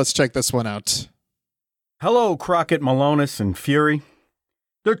Territory. So let's check this one out. Hello, Crockett, Malonis, and Fury.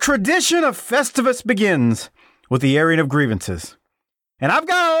 The tradition of Festivus begins with the airing of grievances. And I've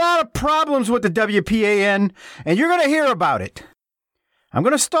got a lot of problems with the WPAN, and you're going to hear about it. I'm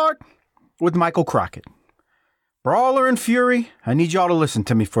going to start with Michael Crockett. Brawler and Fury, I need y'all to listen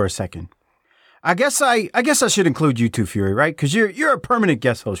to me for a second. I guess I should include you too, Fury, right? Because you're a permanent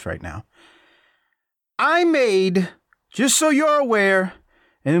guest host right now. I made, just so you're aware,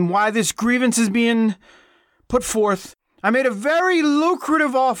 and why this grievance is being put forth, I made a very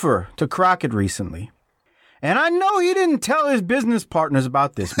lucrative offer to Crockett recently. And I know he didn't tell his business partners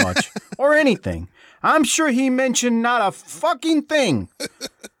about this much, or anything. I'm sure he mentioned not a fucking thing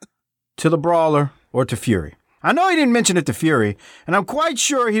to the Brawler or to Fury. I know he didn't mention it to Fury, and I'm quite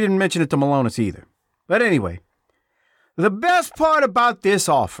sure he didn't mention it to Malonis either. But anyway, the best part about this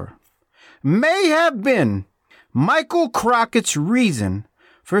offer may have been Michael Crockett's reason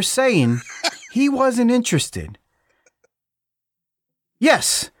for saying he wasn't interested.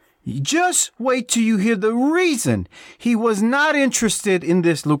 Yes, just wait till you hear the reason he was not interested in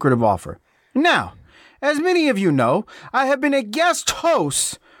this lucrative offer. Now, as many of you know, I have been a guest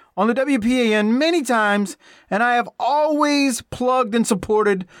host on the WPAN many times, and I have always plugged and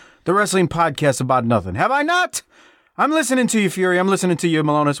supported the wrestling podcast About Nothing. Have I not? I'm listening to you, Fury. I'm listening to you,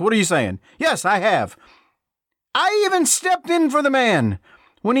 Malonis. What are you saying? Yes, I have. I even stepped in for the man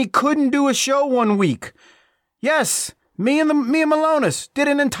when he couldn't do a show one week. Yes, me and Malonis did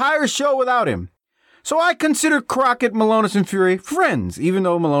an entire show without him. So I consider Crockett, Malonis, and Fury friends, even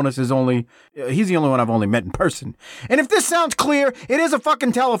though Malonis is he's the only one I've only met in person. And if this sounds clear, it is a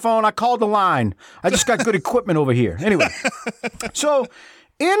fucking telephone. I called the line. I just got good equipment over here. Anyway, so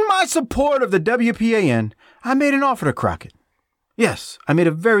in my support of the WPAN, I made an offer to Crockett. Yes, I made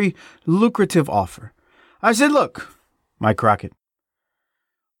a very lucrative offer. I said, look, Mike Crockett,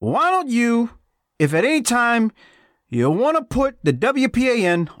 why don't you, if at any time you want to put the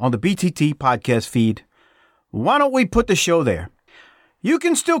WPAN on the BTT podcast feed, why don't we put the show there? You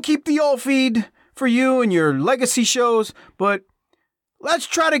can still keep the old feed for you and your legacy shows, but let's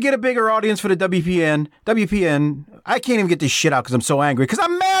try to get a bigger audience for the WPN. I can't even get this shit out because I'm so angry, because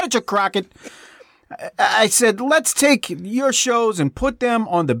I'm mad at you, Crockett. I said, let's take your shows and put them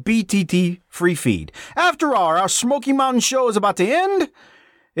on the BTT free feed. After all, our Smoky Mountain show is about to end.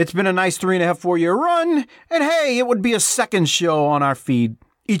 It's been a nice 3.5, 4-year run. And hey, it would be a second show on our feed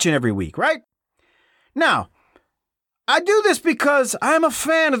each and every week, right? Now, I do this because I'm a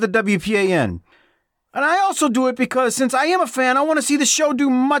fan of the WPAN. And I also do it because since I am a fan, I want to see the show do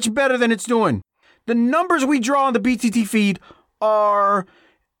much better than it's doing. The numbers we draw on the BTT feed are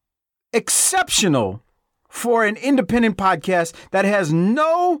exceptional for an independent podcast that has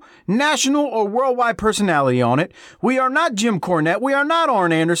no national or worldwide personality on it. We are not Jim Cornette. We are not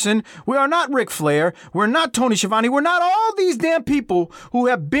Arn Anderson. We are not Ric Flair. We're not Tony Schiavone. We're not all these damn people who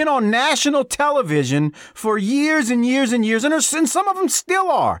have been on national television for years and years and years, and some of them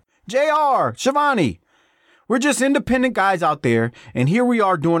still are. JR, Schiavone. We're just independent guys out there, and here we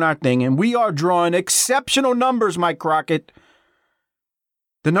are doing our thing, and we are drawing exceptional numbers, Mike Crockett.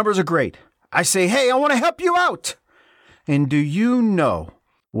 The numbers are great. I say, hey, I want to help you out. And do you know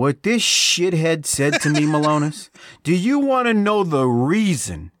what this shithead said to me, Malonis? Do you want to know the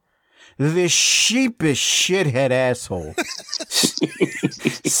reason this sheepish shithead asshole,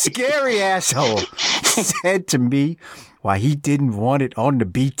 scary asshole, said to me why he didn't want it on the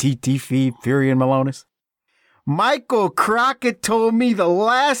BTT feed, Fury and Malonis? Michael Crockett told me the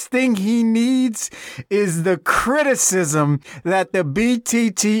last thing he needs is the criticism that the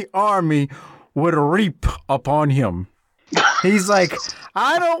BTT army would reap upon him. He's like,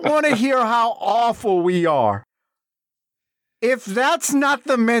 I don't want to hear how awful we are. If that's not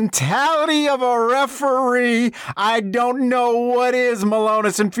the mentality of a referee, I don't know what is,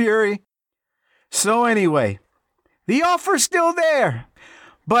 Malonis and Fury. So anyway, the offer's still there.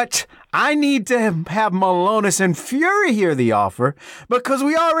 But I need to have Malonis and Fury hear the offer, because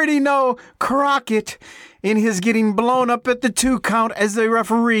we already know Crockett, in his getting blown up at the 2 count as a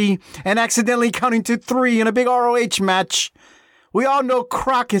referee and accidentally counting to 3 in a big ROH match, we all know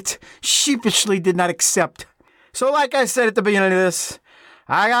Crockett sheepishly did not accept. So like I said at the beginning of this,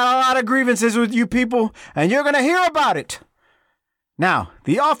 I got a lot of grievances with you people, and you're going to hear about it. Now,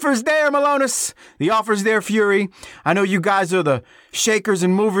 the offer's there, Malonis. The offer's there, Fury. I know you guys are the shakers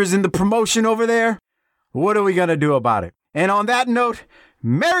and movers in the promotion over there. What are we going to do about it? And on that note,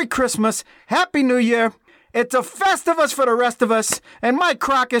 Merry Christmas, Happy New Year. It's a Festivus for the rest of us. And Mike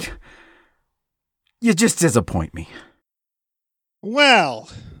Crockett, you just disappoint me. Well,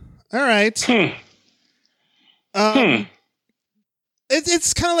 all right.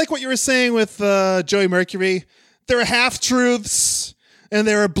 It's kind of like what you were saying with Joey Mercury. There are half-truths and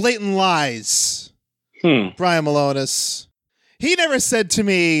there are blatant lies. Brian Malonis. He never said to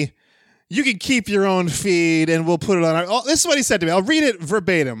me, you can keep your own feed and we'll put it on our... Oh, this is what he said to me. I'll read it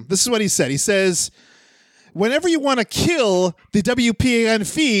verbatim. This is what he said. He says, whenever you want to kill the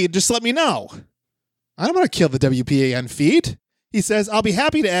WPAN feed, just let me know. I don't want to kill the WPAN feed. He says, I'll be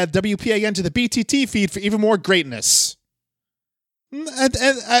happy to add WPAN to the BTT feed for even more greatness. And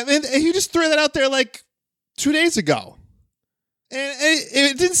he just threw that out there like 2 days ago. And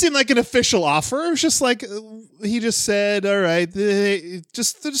it didn't seem like an official offer. It was just like, he just said, all right,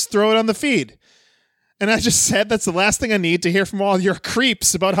 just throw it on the feed. And I just said, that's the last thing I need to hear from all your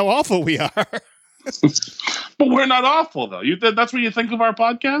creeps about how awful we are. But we're not awful, though. That's what you think of our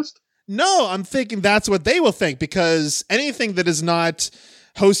podcast? No, I'm thinking that's what they will think, because anything that is not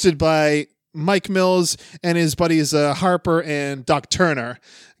hosted by Mike Mills and his buddies Harper and Doc Turner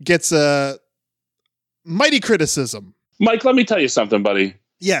gets a mighty criticism. Mike, let me tell you something, buddy.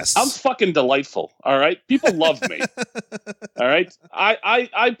 Yes. I'm fucking delightful, all right? People love me, all right?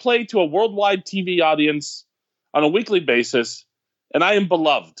 I play to a worldwide TV audience on a weekly basis, and I am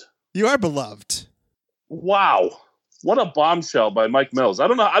beloved. You are beloved. Wow. What a bombshell by Mike Mills. I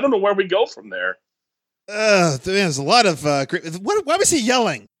don't know where we go from there. There's a lot of... why was he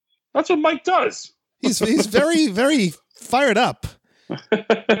yelling? That's what Mike does. He's very, very fired up.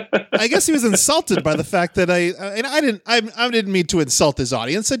 I guess he was insulted by the fact that I didn't mean to insult his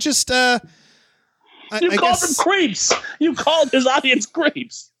audience. I just you called them creeps. You called his audience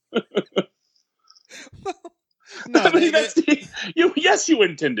creeps. No, I mean, yes, you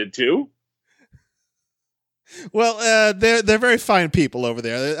intended to. Well, they're very fine people over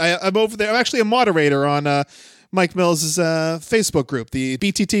there. I'm over there. I'm actually a moderator on Mike Mills' Facebook group, the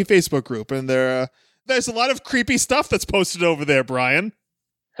BTT Facebook group, and there's a lot of creepy stuff that's posted over there, Brian.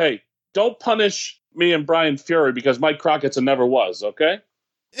 Hey, don't punish me and Brian Fury because Mike Crockett's a never was, okay?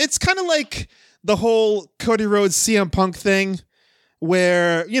 It's kind of like the whole Cody Rhodes CM Punk thing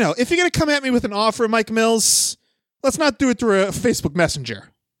where, if you're going to come at me with an offer, Mike Mills, let's not do it through a Facebook Messenger.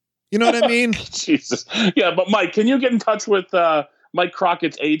 You know what I mean? Jesus. Yeah, but Mike, can you get in touch with Mike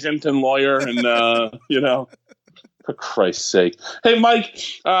Crockett's agent and lawyer and, for Christ's sake. Hey, Mike,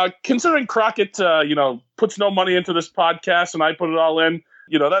 considering Crockett, puts no money into this podcast and I put it all in,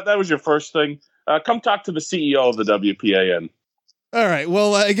 that was your first thing. Come talk to the CEO of the WPAN. All right.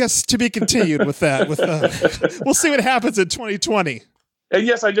 Well, I guess to be continued with that. We'll see what happens in 2020. And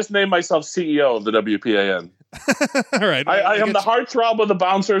yes, I just named myself CEO of the WPAN. All right. I am the heartthrob of the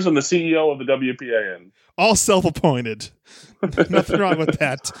bouncers and the CEO of the WPAN. All self-appointed. Nothing wrong with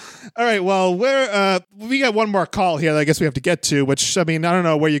that. All right. Well, we got one more call here that I guess we have to get to, which, I mean, I don't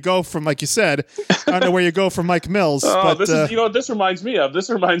know where you go from, like you said. I don't know where you go from Mike Mills. Oh, but, this is, this reminds me of. This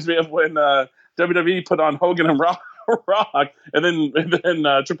reminds me of when WWE put on Hogan and Rock, and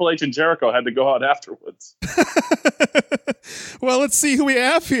then Triple H and Jericho had to go out afterwards. Well, let's see who we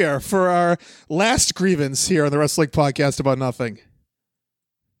have here for our last grievance here on the Wrestling Podcast About Nothing.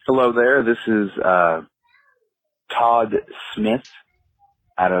 Hello there. This is Todd Smith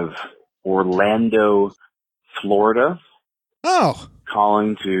out of Orlando, Florida. Oh.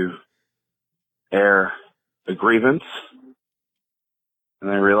 Calling to air a grievance. And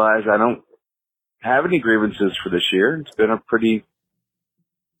I realize I don't have any grievances for this year. It's been a pretty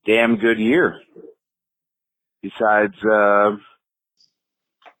damn good year. Besides,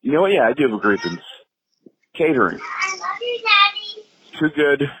 you know what? Yeah, I do have a grievance. Catering. I love you, Daddy. Too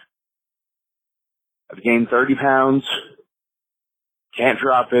good. I've gained 30 pounds. Can't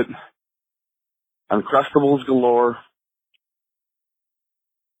drop it. Uncrustables galore.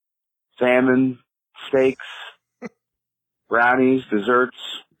 Salmon, steaks, brownies, desserts.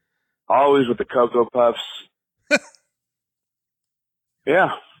 Always with the Cocoa Puffs.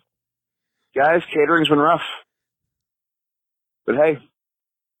 Yeah. Guys, catering's been rough. But hey,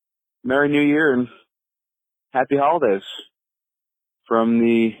 Merry New Year and Happy Holidays from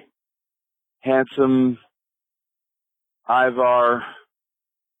the handsome Ivar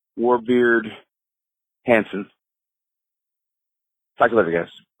Warbeard Hansen. Talk to you later,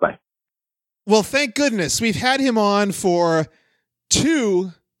 guys. Bye. Well, thank goodness we've had him on for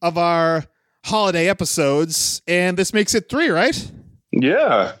 2 of our holiday episodes, and this makes it 3, right?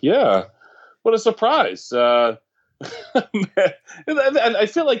 Yeah. What a surprise. And I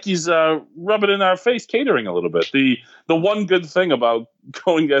feel like he's rubbing in our face catering a little bit. The one good thing about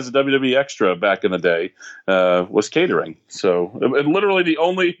going as a WWE extra back in the day was catering. So literally the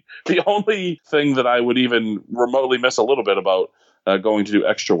only thing that I would even remotely miss a little bit about going to do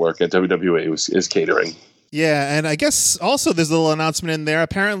extra work at WWE is catering. Yeah, and I guess also there's a little announcement in there.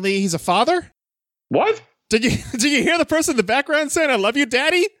 Apparently he's a father. What? Did you hear the person in the background saying, "I love you,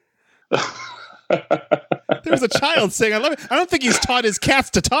 Daddy"? There was a child saying, "I love you." I don't think he's taught his cats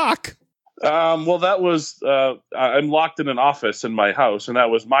to talk. Well, that was I'm locked in an office in my house, and that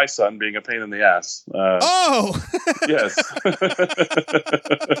was my son being a pain in the ass. Oh, yes.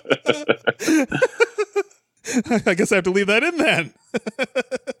 I guess I have to leave that in then.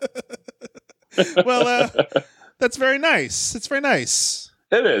 Well, that's very nice. It's very nice.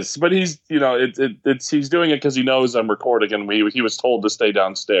 It is, but he's he's doing it because he knows I'm recording, and he was told to stay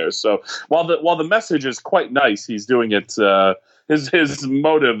downstairs. So while the message is quite nice, he's doing it. His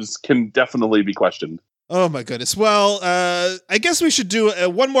motives can definitely be questioned. Oh my goodness. Well, I guess we should do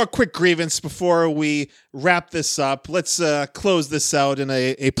one more quick grievance before we wrap this up. Let's close this out in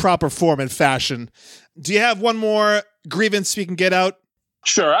a proper form and fashion. Do you have one more grievance we can get out?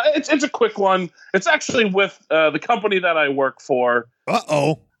 Sure. It's a quick one. It's actually with the company that I work for.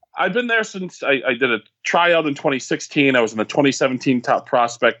 Uh-oh. I've been there since I did a tryout in 2016. I was in the 2017 Top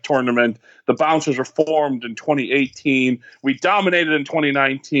Prospect Tournament. The Bouncers were formed in 2018. We dominated in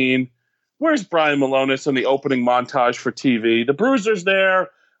 2019. Where's Brian Malonis in the opening montage for TV? The Bruiser's there.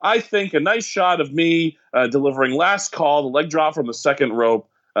 I think a nice shot of me delivering last call, the leg drop from the second rope,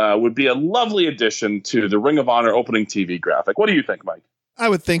 would be a lovely addition to the Ring of Honor opening TV graphic. What do you think, Mike? I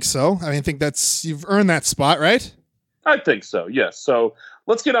would think so. I think you've earned that spot, right? I think so, yes. So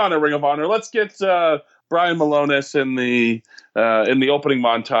let's get on a Ring of Honor. Let's get Brian Malonis in the opening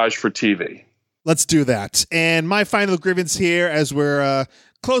montage for TV. Let's do that. And my final grievance here, as we're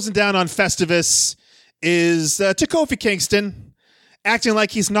closing down on Festivus, is to Kofi Kingston, acting like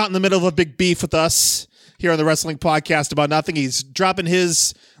he's not in the middle of a big beef with us here on the Wrestling Podcast About Nothing. He's dropping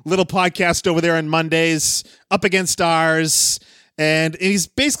his little podcast over there on Mondays up against ours, and he's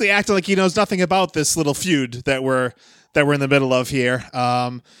basically acting like he knows nothing about this little feud that we're in the middle of here.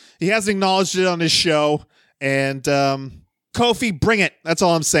 He hasn't acknowledged it on his show, and Kofi, bring it. That's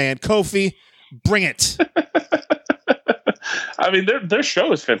all I'm saying. Kofi, bring it. Their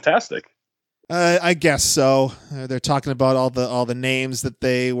show is fantastic. I guess so. They're talking about all the names that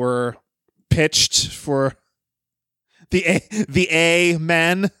they were pitched for the A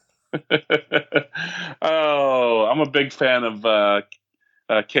men. Oh, I'm a big fan of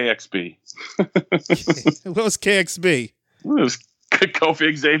KXB. What was KXB? It was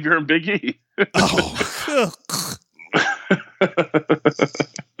Kofi, Xavier, and Big E. Oh.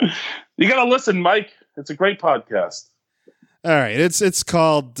 You gotta listen, Mike. It's a great podcast. All right, it's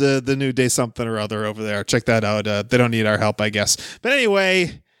called The New Day something or other over there. Check that out. They don't need our help, I guess. But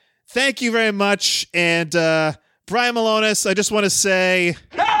anyway, thank you very much. And Brian Malonis, I just want to say...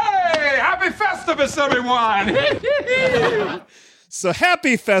 Hey! Happy Festivus, everyone! So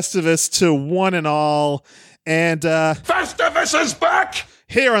happy Festivus to one and all. And Festivus is back!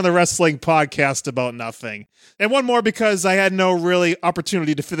 Here on the Wrestling Podcast About Nothing. And one more because I had no really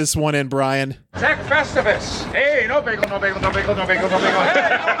opportunity to fit this one in, Brian. Tech Festivus. Hey, no bagel, no bagel, no bagel, no bagel, no bagel.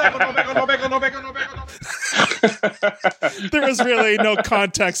 Hey, no bagel, no bagel, no bagel, no bagel, no bagel. There was really no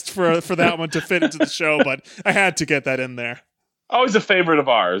context for that one to fit into the show, but I had to get that in there. Always a favorite of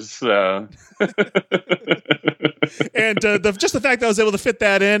ours. And just the fact that I was able to fit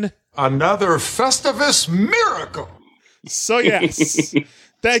that in. Another Festivus miracle. So yes,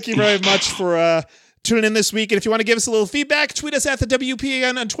 thank you very much for tuning in this week. And if you want to give us a little feedback, tweet us at the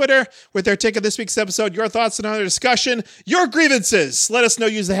WPAN on Twitter with our take of this week's episode, your thoughts on our discussion, your grievances. Let us know.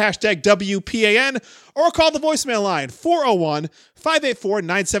 Use the hashtag WPAN or call the voicemail line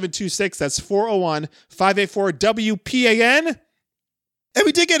 401-584-9726. That's 401-584-WPAN. And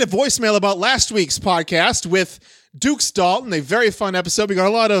we did get a voicemail about last week's podcast with Duke Dalton, a very fun episode. We got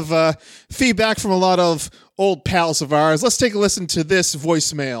a lot of feedback from a lot of old pals of ours. Let's take a listen to this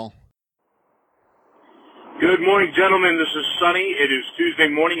voicemail. Good morning, gentlemen. This is Sonny. It is Tuesday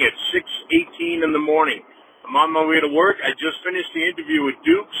morning at 6:18 in the morning. I'm on my way to work. I just finished the interview with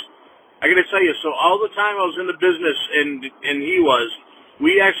Dukes. I got to tell you, so all the time I was in the business and he was,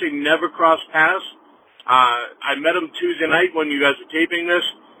 we actually never crossed paths. I met him Tuesday night when you guys were taping this,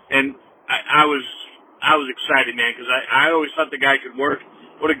 and I was excited, man, because I always thought the guy could work.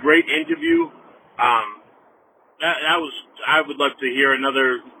 What a great interview. I would love to hear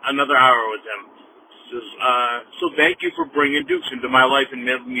another hour with him. So thank you for bringing Dukes into my life and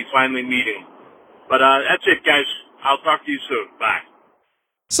me finally meeting him. But that's it, guys. I'll talk to you soon. Bye.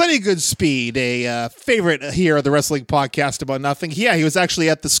 Sonny Goodspeed, a favorite here of the Wrestling Podcast About Nothing. Yeah, he was actually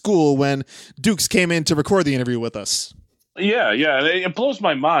at the school when Dukes came in to record the interview with us. Yeah. It blows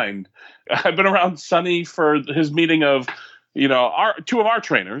my mind. I've been around Sonny for his meeting of two of our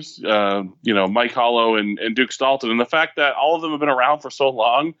trainers, Mike Hollow and Duke Dalton, and the fact that all of them have been around for so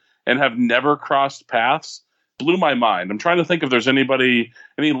long and have never crossed paths blew my mind. I'm trying to think if there's any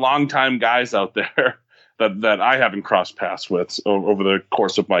longtime guys out there that I haven't crossed paths with over the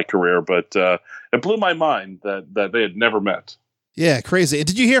course of my career, but it blew my mind that they had never met. Yeah, crazy. And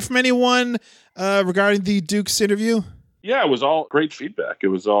did you hear from anyone regarding the Duke's interview? Yeah, it was all great feedback. It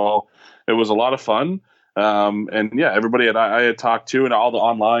was a lot of fun. And yeah, everybody I had talked to and all the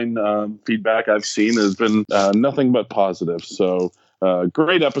online feedback I've seen has been nothing but positive. So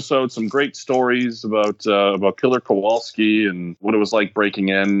great episode, some great stories about Killer Kowalski and what it was like breaking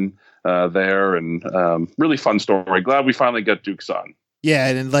in there, and really fun story. Glad we finally got Dukes on. Yeah,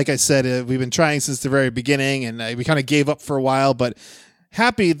 and like I said, we've been trying since the very beginning, and we kind of gave up for a while, but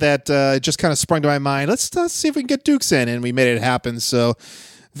happy that it just kind of sprung to my mind. Let's see if we can get Dukes in, and we made it happen. So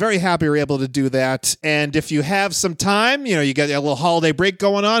very happy we were able to do that. And if you have some time, you got a little holiday break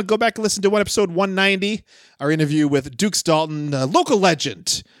going on, go back and listen to episode 190, our interview with Dukes Dalton, local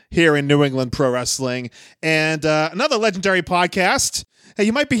legend here in New England Pro Wrestling, and another legendary podcast. Hey,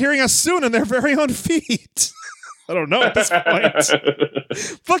 you might be hearing us soon in their very own feed. I don't know at this point.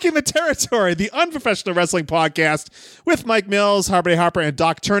 Booking the Territory, the unprofessional wrestling podcast with Mike Mills, Harper, and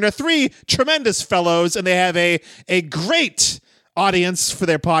Doc Turner. 3 tremendous fellows, and they have a great audience for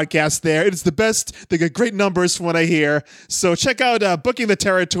their podcast there. It is the best. They get great numbers from what I hear. So check out Booking the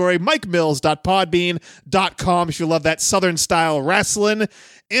Territory, mikemills.podbean.com if you love that Southern style wrestling.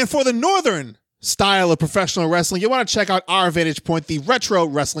 And for the Northern style of professional wrestling, you want to check out Our Vantage Point, the retro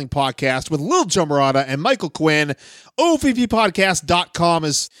wrestling podcast with Lil Joe Murata and Michael Quinn. OVPpodcast.com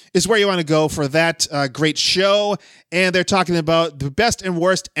is where you want to go for that great show. And they're talking about the best and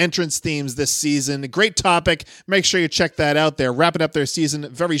worst entrance themes this season. A great topic. Make sure you check that out. They're wrapping up their season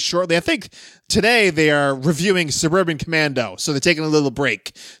very shortly. I think today they are reviewing Suburban Commando, so they're taking a little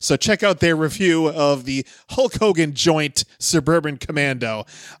break. So check out their review of the Hulk Hogan joint Suburban Commando.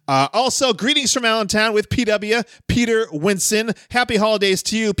 Also, greetings from Allentown with PW, Peter Winson. Happy holidays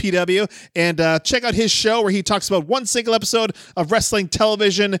to you, PW. And check out his show where he talks about one single episode of wrestling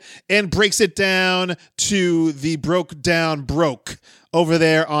television and breaks it down to the broke down broke over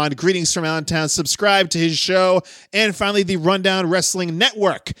there on Greetings from Allentown. Subscribe to his show. And finally, the Rundown Wrestling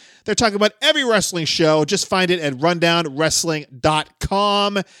Network. They're talking about every wrestling show. Just find it at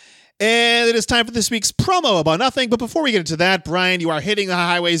rundownwrestling.com. And it is time for this week's promo about nothing. But before we get into that, Brian, you are hitting the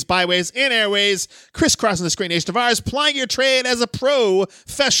highways, byways, and airways, crisscrossing this great nation of ours, plying your trade as a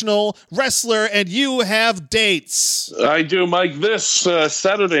professional wrestler, and you have dates. I do, Mike. This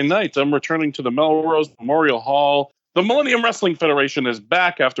Saturday night, I'm returning to the Melrose Memorial Hall. The Millennium Wrestling Federation is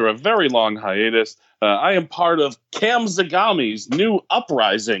back after a very long hiatus. I am part of Cam Zagami's new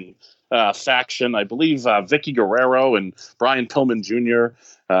Uprising faction. I believe Vicky Guerrero and Brian Pillman Jr.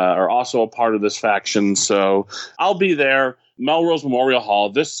 Are also a part of this faction. So I'll be there, Melrose Memorial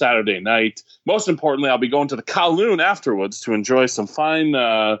Hall, this Saturday night. Most importantly, I'll be going to the Kowloon afterwards to enjoy some fine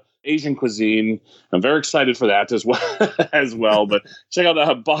Asian cuisine. I'm very excited for that as well. But check out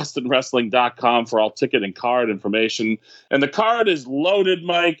BostonWrestling.com for all ticket and card information. And the card is loaded,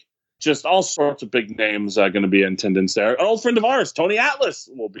 Mike. Just all sorts of big names are going to be in attendance there. An old friend of ours, Tony Atlas,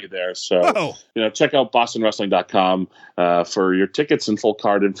 will be there. So, check out BostonWrestling.com for your tickets and full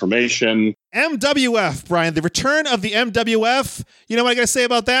card information. MWF, Brian, the return of the MWF. You know what I got to say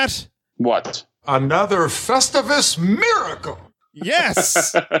about that? What? Another Festivus miracle.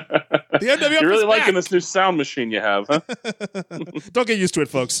 Yes. The MWF You're really is liking back. this new sound machine you have, huh? Don't get used to it,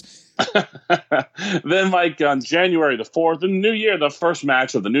 folks. Then, Mike, on January the 4th, in the new year, the first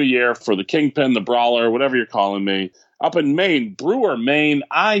match of the new year for the Kingpin, the Brawler, whatever you're calling me, up in Maine, Brewer, Maine,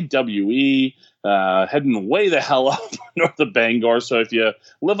 IWE, heading way the hell up north of Bangor. So if you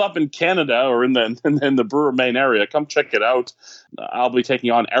live up in Canada or in the Brewer, Maine area, come check it out. I'll be taking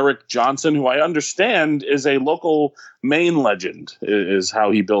on Eric Johnson, who I understand is a local Maine legend, is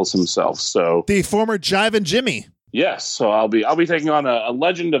how he bills himself. So the former Jivin' Jimmy. Yes, so I'll be taking on a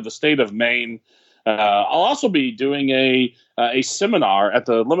legend of the state of Maine. I'll also be doing a seminar at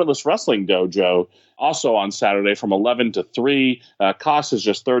the Limitless Wrestling Dojo, also on Saturday from 11 to 3. Cost is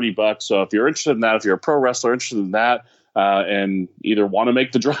just $30. So if you're interested in that, if you're a pro wrestler interested in that, and either want to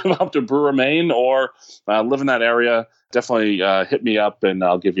make the drive up to Brewer, Maine, or live in that area, definitely hit me up and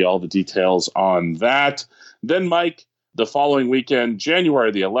I'll give you all the details on that. Then, Mike, the following weekend,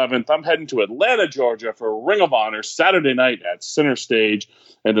 January the 11th, I'm heading to Atlanta, Georgia for Ring of Honor Saturday night at Center Stage.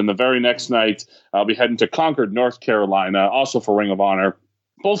 And then the very next night, I'll be heading to Concord, North Carolina, also for Ring of Honor.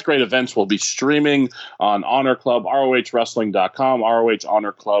 Both great events will be streaming on Honor Club, ROHWrestling.com, ROH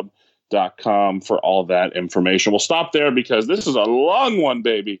Honor Club wrestlingfans.com for all that information. We'll stop there because this is a long one,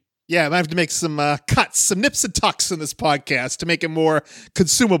 baby. Yeah, I have to make some cuts, some nips and tucks in this podcast to make it more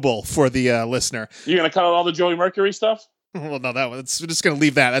consumable for the listener. You're going to cut out all the Joey Mercury stuff? Well, no, we're just going to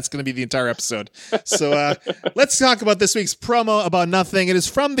leave that. That's going to be the entire episode. So let's talk about this week's promo about nothing. It is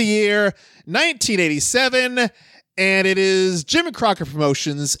from the year 1987, and it is Jim Crockett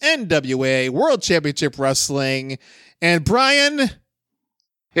Promotions, NWA World Championship Wrestling. And Brian...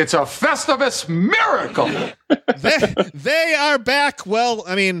 It's a Festivus miracle. They are back. Well,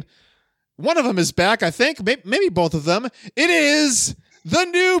 I mean, one of them is back, I think. Maybe both of them. It is the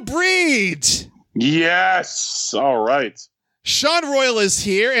New Breed. Yes. All right. Sean Royal is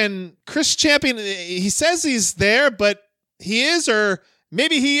here, and Chris Champion, he says he's there, but he is, or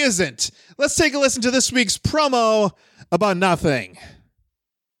maybe he isn't. Let's take a listen to this week's promo about nothing.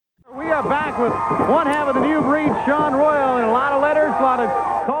 We are back with one half of the New Breed, Sean Royal, and a lot of letters, a lot of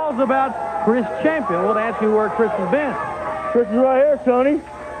calls about Chris Champion. We'll ask you where Chris has been. Chris is right here, Tony.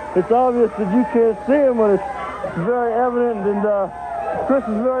 It's obvious that you can't see him, but it's very evident, and Chris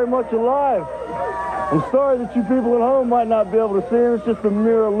is very much alive. I'm sorry that you people at home might not be able to see him. It's just a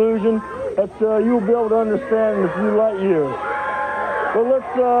mere illusion that you'll be able to understand in a few light years. But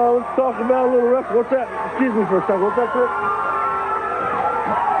let's talk about a little wrestling. What's that? Excuse me for a second. What's that, Chris?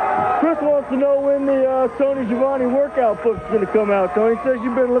 Chris wants to know when the Tony Schiavone workout book's going to come out, Tony. He says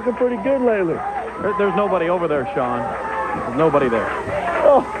you've been looking pretty good lately. There's nobody over there, Sean. There's nobody there.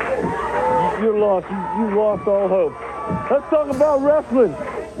 Oh, you're lost. You lost all hope. Let's talk about wrestling.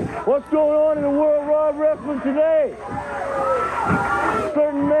 What's going on in the world of wrestling today? A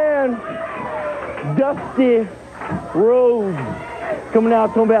certain man, Dusty Rhodes, coming out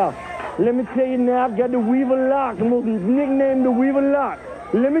talking about, let me tell you now, I've got the Weaver Lock. I'm going to nickname the Weaver Lock.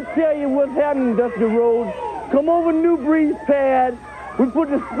 Let me tell you what's happening, Dusty Rhodes. Come over New Breed's pad. We put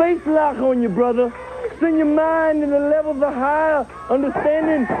the space lock on you, brother. Send your mind to the levels of higher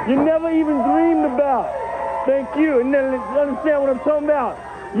understanding you never even dreamed about. Thank you. And then understand what I'm talking about.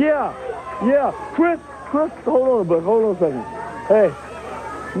 Yeah. Chris, hold on a bit. Hold on a second. Hey,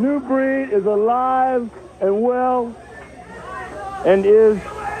 New Breed is alive and well and is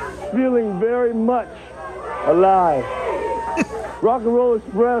feeling very much alive. Rock and Roll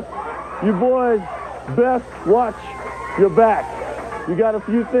Express, you boys best watch your back. You got a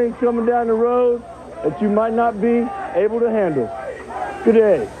few things coming down the road that you might not be able to handle. Good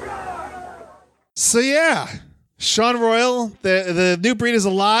day. So yeah, Sean Royal, the New Breed is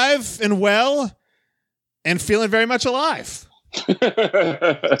alive and well and feeling very much alive.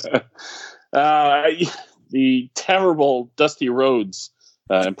 The terrible Dusty Rhodes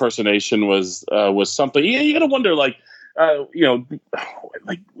impersonation was something. You gotta wonder, like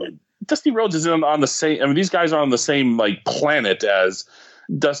Dusty Rhodes is on the same. I mean, these guys are on the same like planet as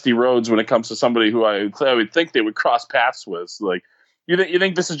Dusty Rhodes when it comes to somebody who I would think they would cross paths with. Like, you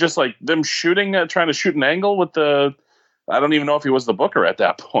think this is just like them shooting, trying to shoot an angle with the. I don't even know if he was the booker at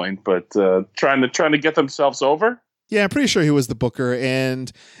that point, but trying to get themselves over. Yeah, I'm pretty sure he was the booker,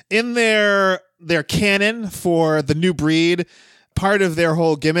 and in their canon for the New Breed, part of their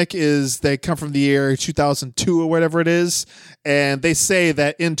whole gimmick is they come from the year 2002 or whatever it is, and they say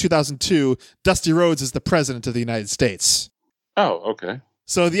that in 2002, Dusty Rhodes is the president of the United States. Oh, okay.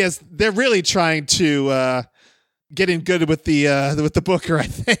 So yes, they're really trying to get in good with the booker, I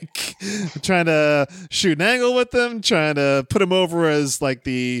think. Trying to shoot an angle with them, trying to put him over as like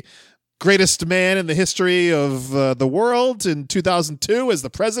the greatest man in the history of the world in 2002 as the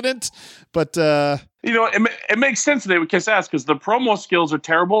president. But it makes sense they would kiss ass because the promo skills are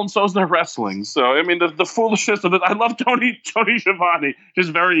terrible and so is their wrestling. So I mean the foolishness of it. I love Tony Schiavone,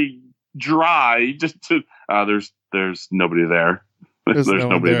 just very dry. Just to there's nobody there. There's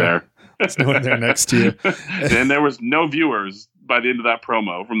nobody there. There's no one there next to you. And there was no viewers by the end of that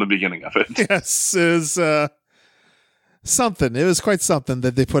promo from the beginning of it. Yes, it was something. It was quite something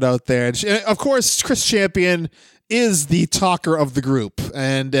that they put out there. And of course, Chris Champion is the talker of the group.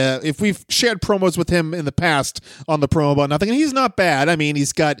 And if we've shared promos with him in the past on the promo about nothing, and he's not bad. I mean,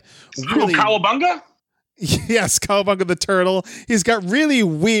 he's got really... Cowabunga? Yes, Cowabunga the Turtle. He's got really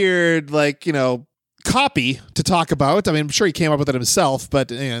weird, copy to talk about. I mean, I'm sure he came up with it himself,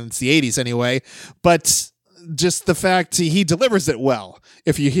 but it's the 80s anyway. But just the fact he delivers it well.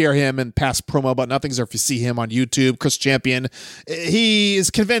 If you hear him in past promo about nothings, or if you see him on YouTube, Chris Champion, he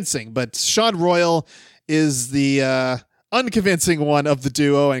is convincing. But Sean Royal is the unconvincing one of the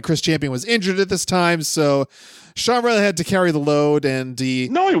duo, and Chris Champion was injured at this time, so Sean Royal had to carry the load. And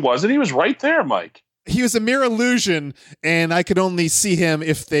No, he wasn't. He was right there, Mike. he was a mere illusion, and I could only see him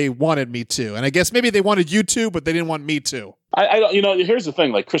if they wanted me to. And I guess maybe they wanted you to, but they didn't want me to. I don't. Here's the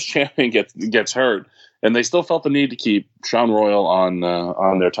thing: like Chris Champion gets hurt, and they still felt the need to keep Sean Royal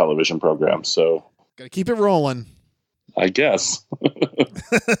on their television program. So gotta keep it rolling, I guess.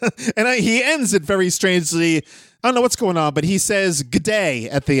 And he ends it very strangely. I don't know what's going on, but he says "g'day"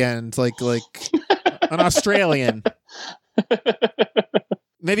 at the end, like an Australian.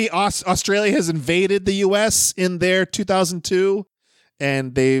 Maybe Australia has invaded the U.S. in their 2002,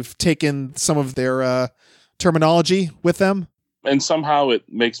 and they've taken some of their terminology with them. And somehow it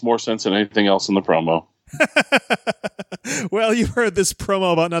makes more sense than anything else in the promo. Well, you heard this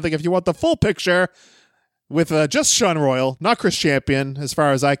promo about nothing. If you want the full picture with just Sean Royal, not Chris Champion, as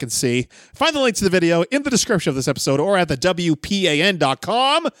far as I can see, find the link to the video in the description of this episode or at the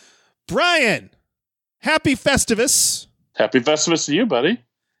WPAN.com. Brian, happy Festivus. Happy Festivus to you, buddy.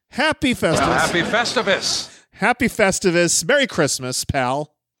 Happy Festivus. Well, happy Festivus. Happy Festivus. Merry Christmas,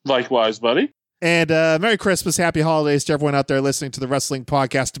 pal. Likewise, buddy. And Merry Christmas, Happy Holidays to everyone out there listening to the Wrestling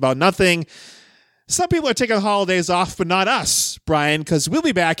Podcast About Nothing. Some people are taking holidays off, but not us, Brian, because we'll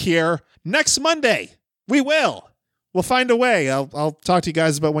be back here next Monday. We will. We'll find a way. I'll talk to you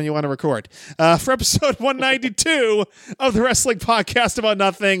guys about when you want to record. For episode 192 of the Wrestling Podcast About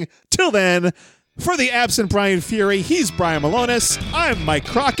Nothing. Till then, for the absent Brian Fury, he's Brian Malonis. I'm Mike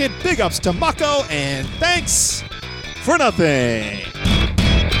Crockett. Big ups to Mako, and thanks for nothing.